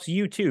also helps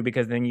you too,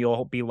 because then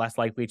you'll be less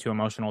likely to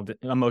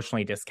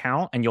emotionally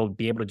discount, and you'll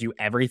be able to do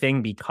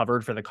everything, be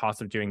covered for the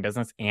cost of doing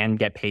business, and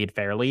get paid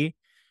fairly.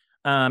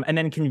 And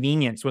then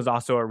convenience was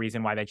also a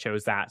reason why they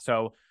chose that.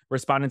 So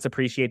respondents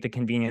appreciate the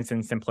convenience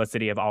and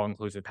simplicity of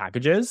all-inclusive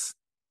packages.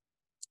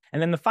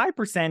 And then the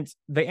 5%,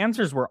 the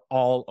answers were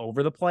all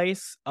over the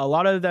place. A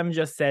lot of them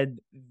just said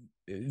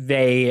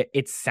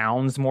it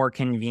sounds more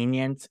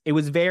convenient. It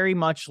was very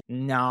much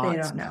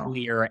not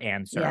clear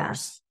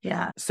answers.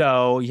 Yeah.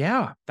 So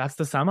yeah, that's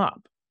the sum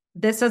up.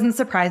 This doesn't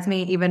surprise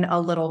me even a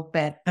little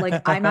bit.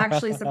 Like, I'm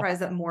actually surprised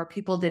that more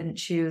people didn't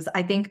choose.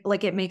 I think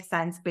like it makes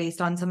sense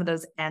based on some of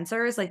those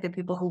answers, like the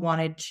people who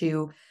wanted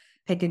to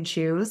pick and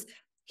choose.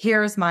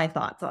 Here's my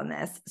thoughts on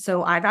this.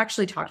 So I've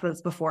actually talked about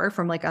this before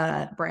from like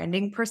a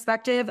branding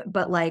perspective,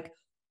 but like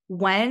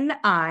when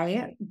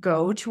I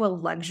go to a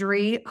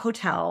luxury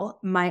hotel,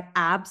 my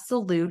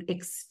absolute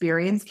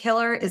experience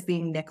killer is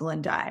being nickel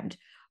and dimed.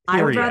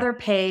 I would rather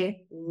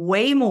pay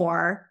way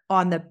more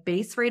on the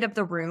base rate of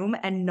the room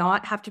and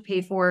not have to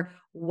pay for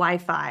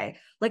Wi-Fi.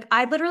 Like,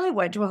 I literally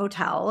went to a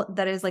hotel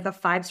that is like a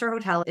 5-star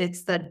hotel.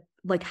 It's the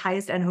like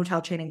highest end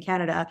hotel chain in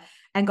Canada,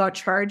 and got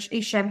charged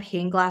a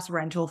champagne glass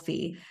rental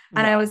fee.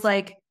 And I was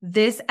like,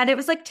 and it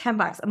was like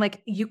 $10. I'm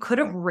like, you could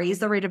have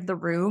raised the rate of the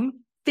room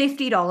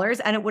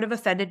 $50 and it would have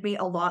offended me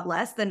a lot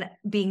less than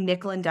being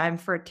nickel and dime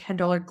for a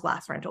 $10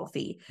 glass rental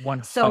fee.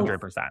 100%. So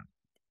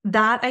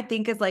that I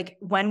think is like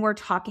when we're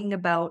talking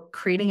about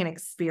creating an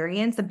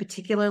experience, and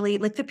particularly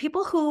like the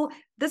people who,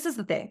 this is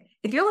the thing,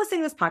 if you're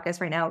listening to this podcast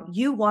right now,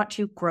 you want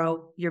to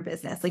grow your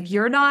business. Like,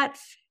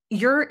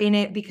 you're in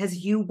it because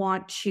you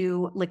want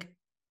to like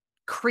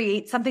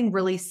create something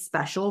really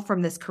special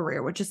from this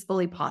career, which is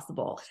fully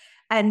possible.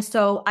 And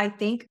so I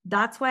think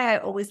that's why I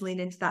always lean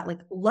into that like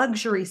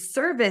luxury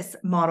service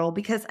model,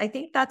 because I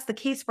think that's the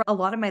case for a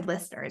lot of my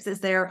listeners, is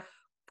they're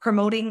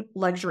promoting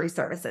luxury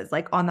services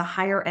like on the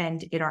higher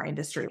end in our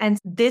industry. And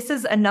this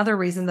is another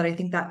reason that I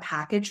think that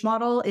package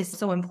model is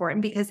so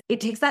important, because it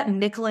takes that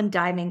nickel and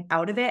diming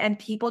out of it. And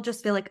people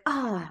just feel like,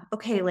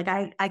 okay, like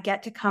I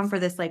get to come for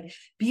this like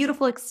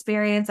beautiful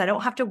experience. I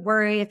don't have to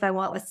worry if I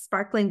want a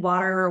sparkling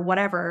water or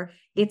whatever.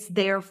 It's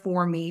there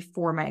for me,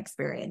 for my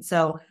experience.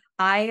 So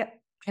I'm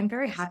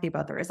very happy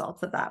about the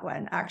results of that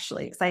one,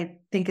 actually, because I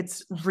think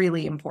it's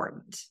really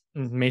important.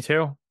 Me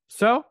too.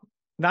 So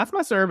that's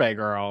my survey,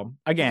 girl.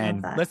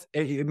 Again,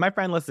 my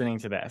friend listening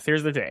to this,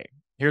 here's the thing.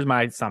 Here's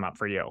my sum up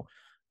for you.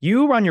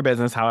 You run your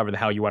business however the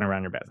hell you want to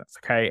run your business,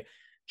 okay?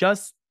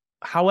 Just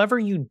however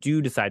you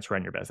do decide to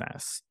run your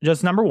business.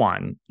 Just number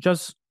one,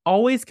 just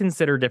always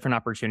consider different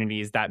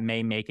opportunities that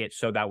may make it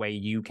so that way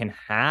you can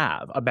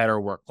have a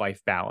better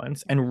work-life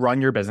balance and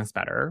run your business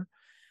better.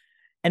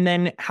 And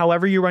then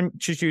however you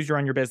choose to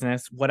run your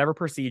business, whatever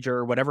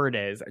procedure, whatever it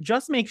is,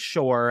 just make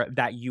sure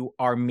that you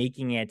are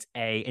making it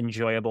a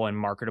enjoyable and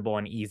marketable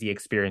and easy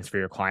experience for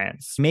your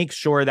clients. Make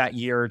sure that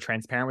you're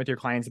transparent with your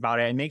clients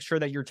about it, and make sure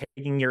that you're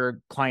taking your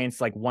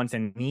clients' like wants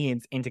and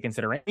needs into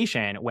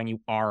consideration when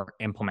you are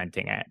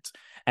implementing it,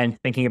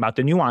 and thinking about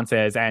the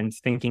nuances and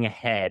thinking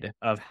ahead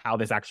of how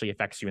this actually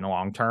affects you in the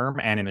long term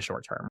and in the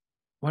short term.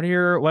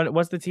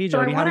 What's the tea,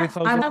 Jody? How do we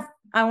close it?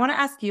 I want to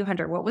ask you,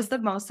 Hunter, what was the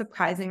most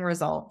surprising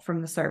result from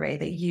the survey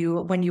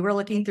that when you were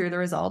looking through the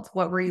results,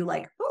 what were you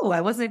like, oh,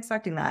 I wasn't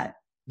expecting that?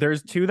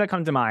 There's two that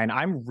come to mind.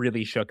 I'm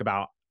really shook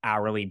about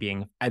hourly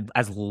being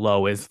as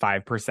low as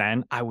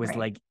 5%. I was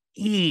like,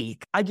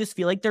 eek. I just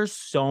feel like there's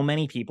so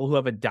many people who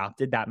have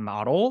adopted that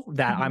model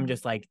that I'm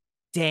just like,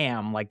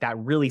 damn, like that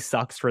really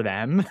sucks for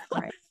them.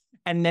 Right.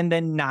 And then the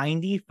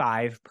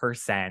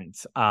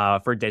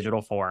 95% for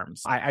digital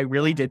forms. I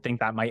really did think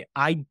that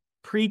I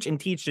preach and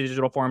teach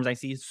digital forms. I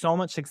see so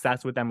much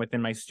success with them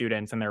within my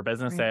students and their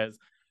businesses. Right.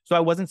 So I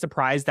wasn't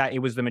surprised that it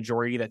was the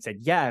majority that said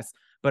yes,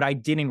 but I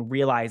didn't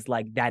realize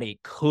like that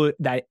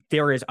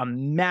there is a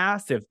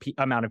massive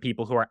amount of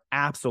people who are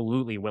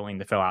absolutely willing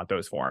to fill out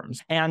those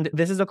forms. And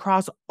this is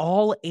across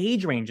all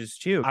age ranges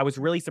too. I was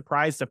really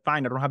surprised to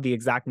find, I don't have the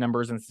exact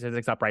numbers and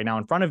statistics up right now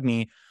in front of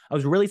me. I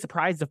was really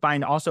surprised to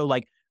find also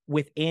like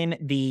within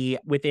the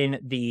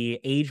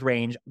age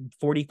range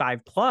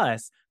 45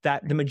 plus,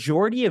 that the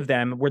majority of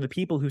them were the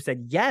people who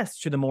said yes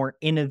to the more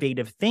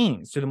innovative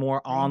things, to the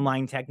more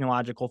online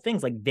technological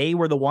things. Like they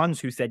were the ones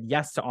who said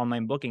yes to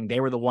online booking.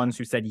 They were the ones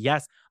who said,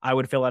 yes, I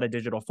would fill out a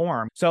digital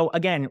form. So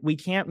again, we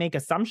can't make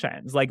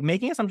assumptions. Like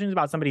making assumptions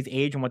about somebody's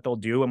age and what they'll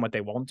do and what they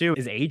won't do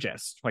is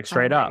ageist, like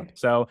straight up.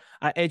 So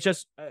it's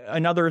just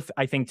another,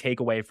 I think,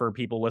 takeaway for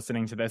people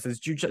listening to this is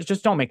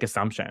just don't make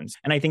assumptions.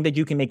 And I think that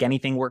you can make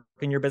anything work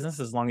in your business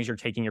as long as you're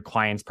taking your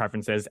clients'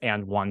 preferences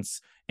and wants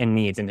and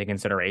needs into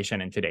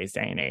consideration in today's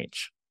day and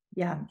age.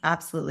 Yeah,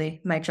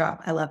 absolutely. Mic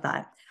drop. I love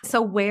that.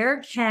 So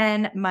where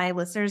can my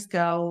listeners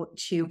go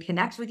to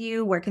connect with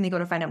you? Where can they go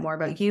to find out more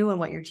about you and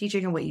what you're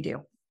teaching and what you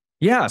do?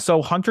 Yeah,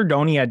 so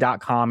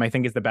hunterdonia.com I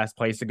think is the best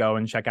place to go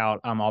and check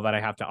out all that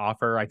I have to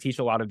offer. I teach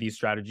a lot of these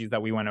strategies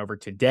that we went over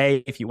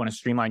today. If you want to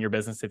streamline your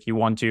business, if you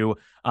want to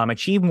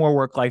achieve more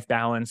work-life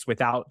balance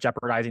without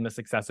jeopardizing the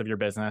success of your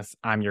business,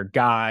 I'm your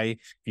guy.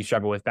 If you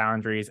struggle with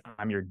boundaries,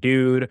 I'm your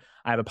dude.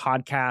 I have a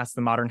podcast,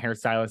 the Modern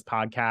Hairstylist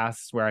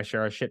Podcast, where I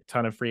share a shit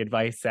ton of free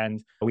advice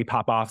and we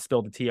pop off,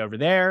 spill the tea over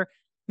there.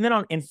 And then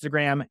on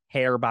Instagram,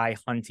 Hair by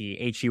Hunty,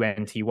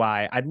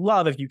 Hunty. I'd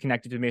love if you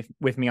connected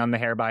with me on the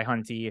Hair by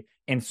Hunty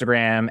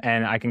Instagram,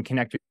 and I can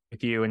connect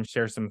with you and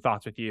share some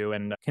thoughts with you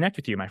and connect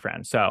with you, my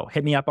friend. So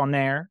hit me up on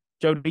there.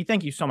 Jody,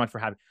 thank you so much for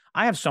having.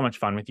 I have so much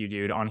fun with you,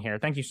 dude, on here.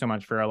 Thank you so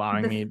much for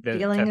allowing me to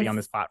be on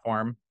this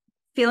platform.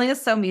 Feeling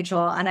is so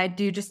mutual. And I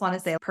do just want to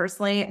say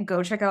personally,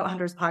 go check out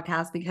Hunter's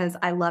podcast because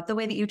I love the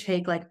way that you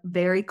take like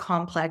very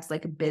complex,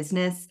 like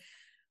business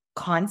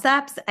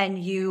concepts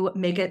and you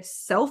make it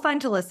so fun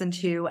to listen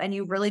to. And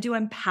you really do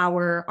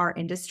empower our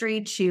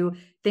industry to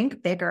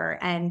think bigger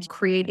and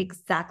create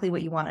exactly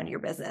what you want out of your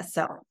business.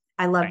 So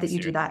I love that you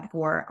do that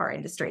for our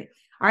industry.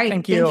 All right.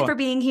 Thank you for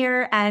being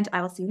here. And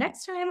I will see you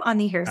next time on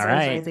the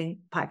Hairstylists Rising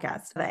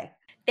podcast today.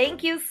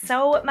 Thank you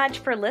so much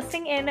for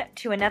listening in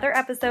to another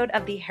episode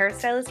of the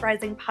Hairstylists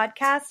Rising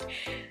podcast.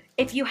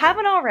 If you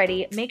haven't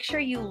already, make sure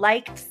you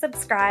like,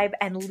 subscribe,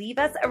 and leave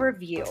us a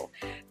review.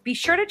 Be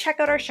sure to check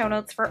out our show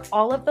notes for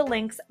all of the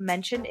links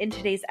mentioned in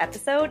today's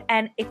episode.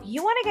 And if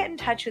you want to get in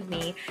touch with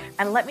me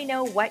and let me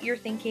know what you're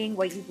thinking,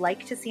 what you'd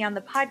like to see on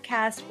the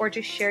podcast, or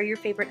just share your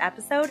favorite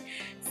episode,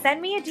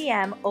 send me a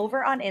DM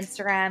over on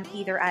Instagram,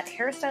 either at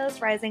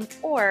Hairstylist Rising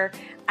or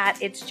at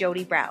It's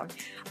Jody Brown.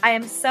 I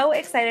am so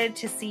excited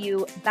to see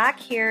you back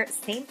here,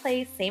 same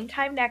place, same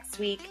time next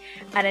week.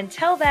 And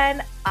until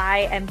then,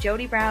 I am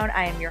Jody Brown.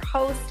 I am your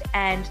host,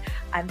 and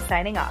I'm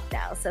signing off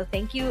now. So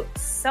thank you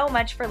so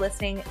much for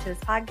listening to this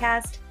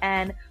podcast,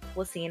 and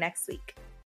we'll see you next week.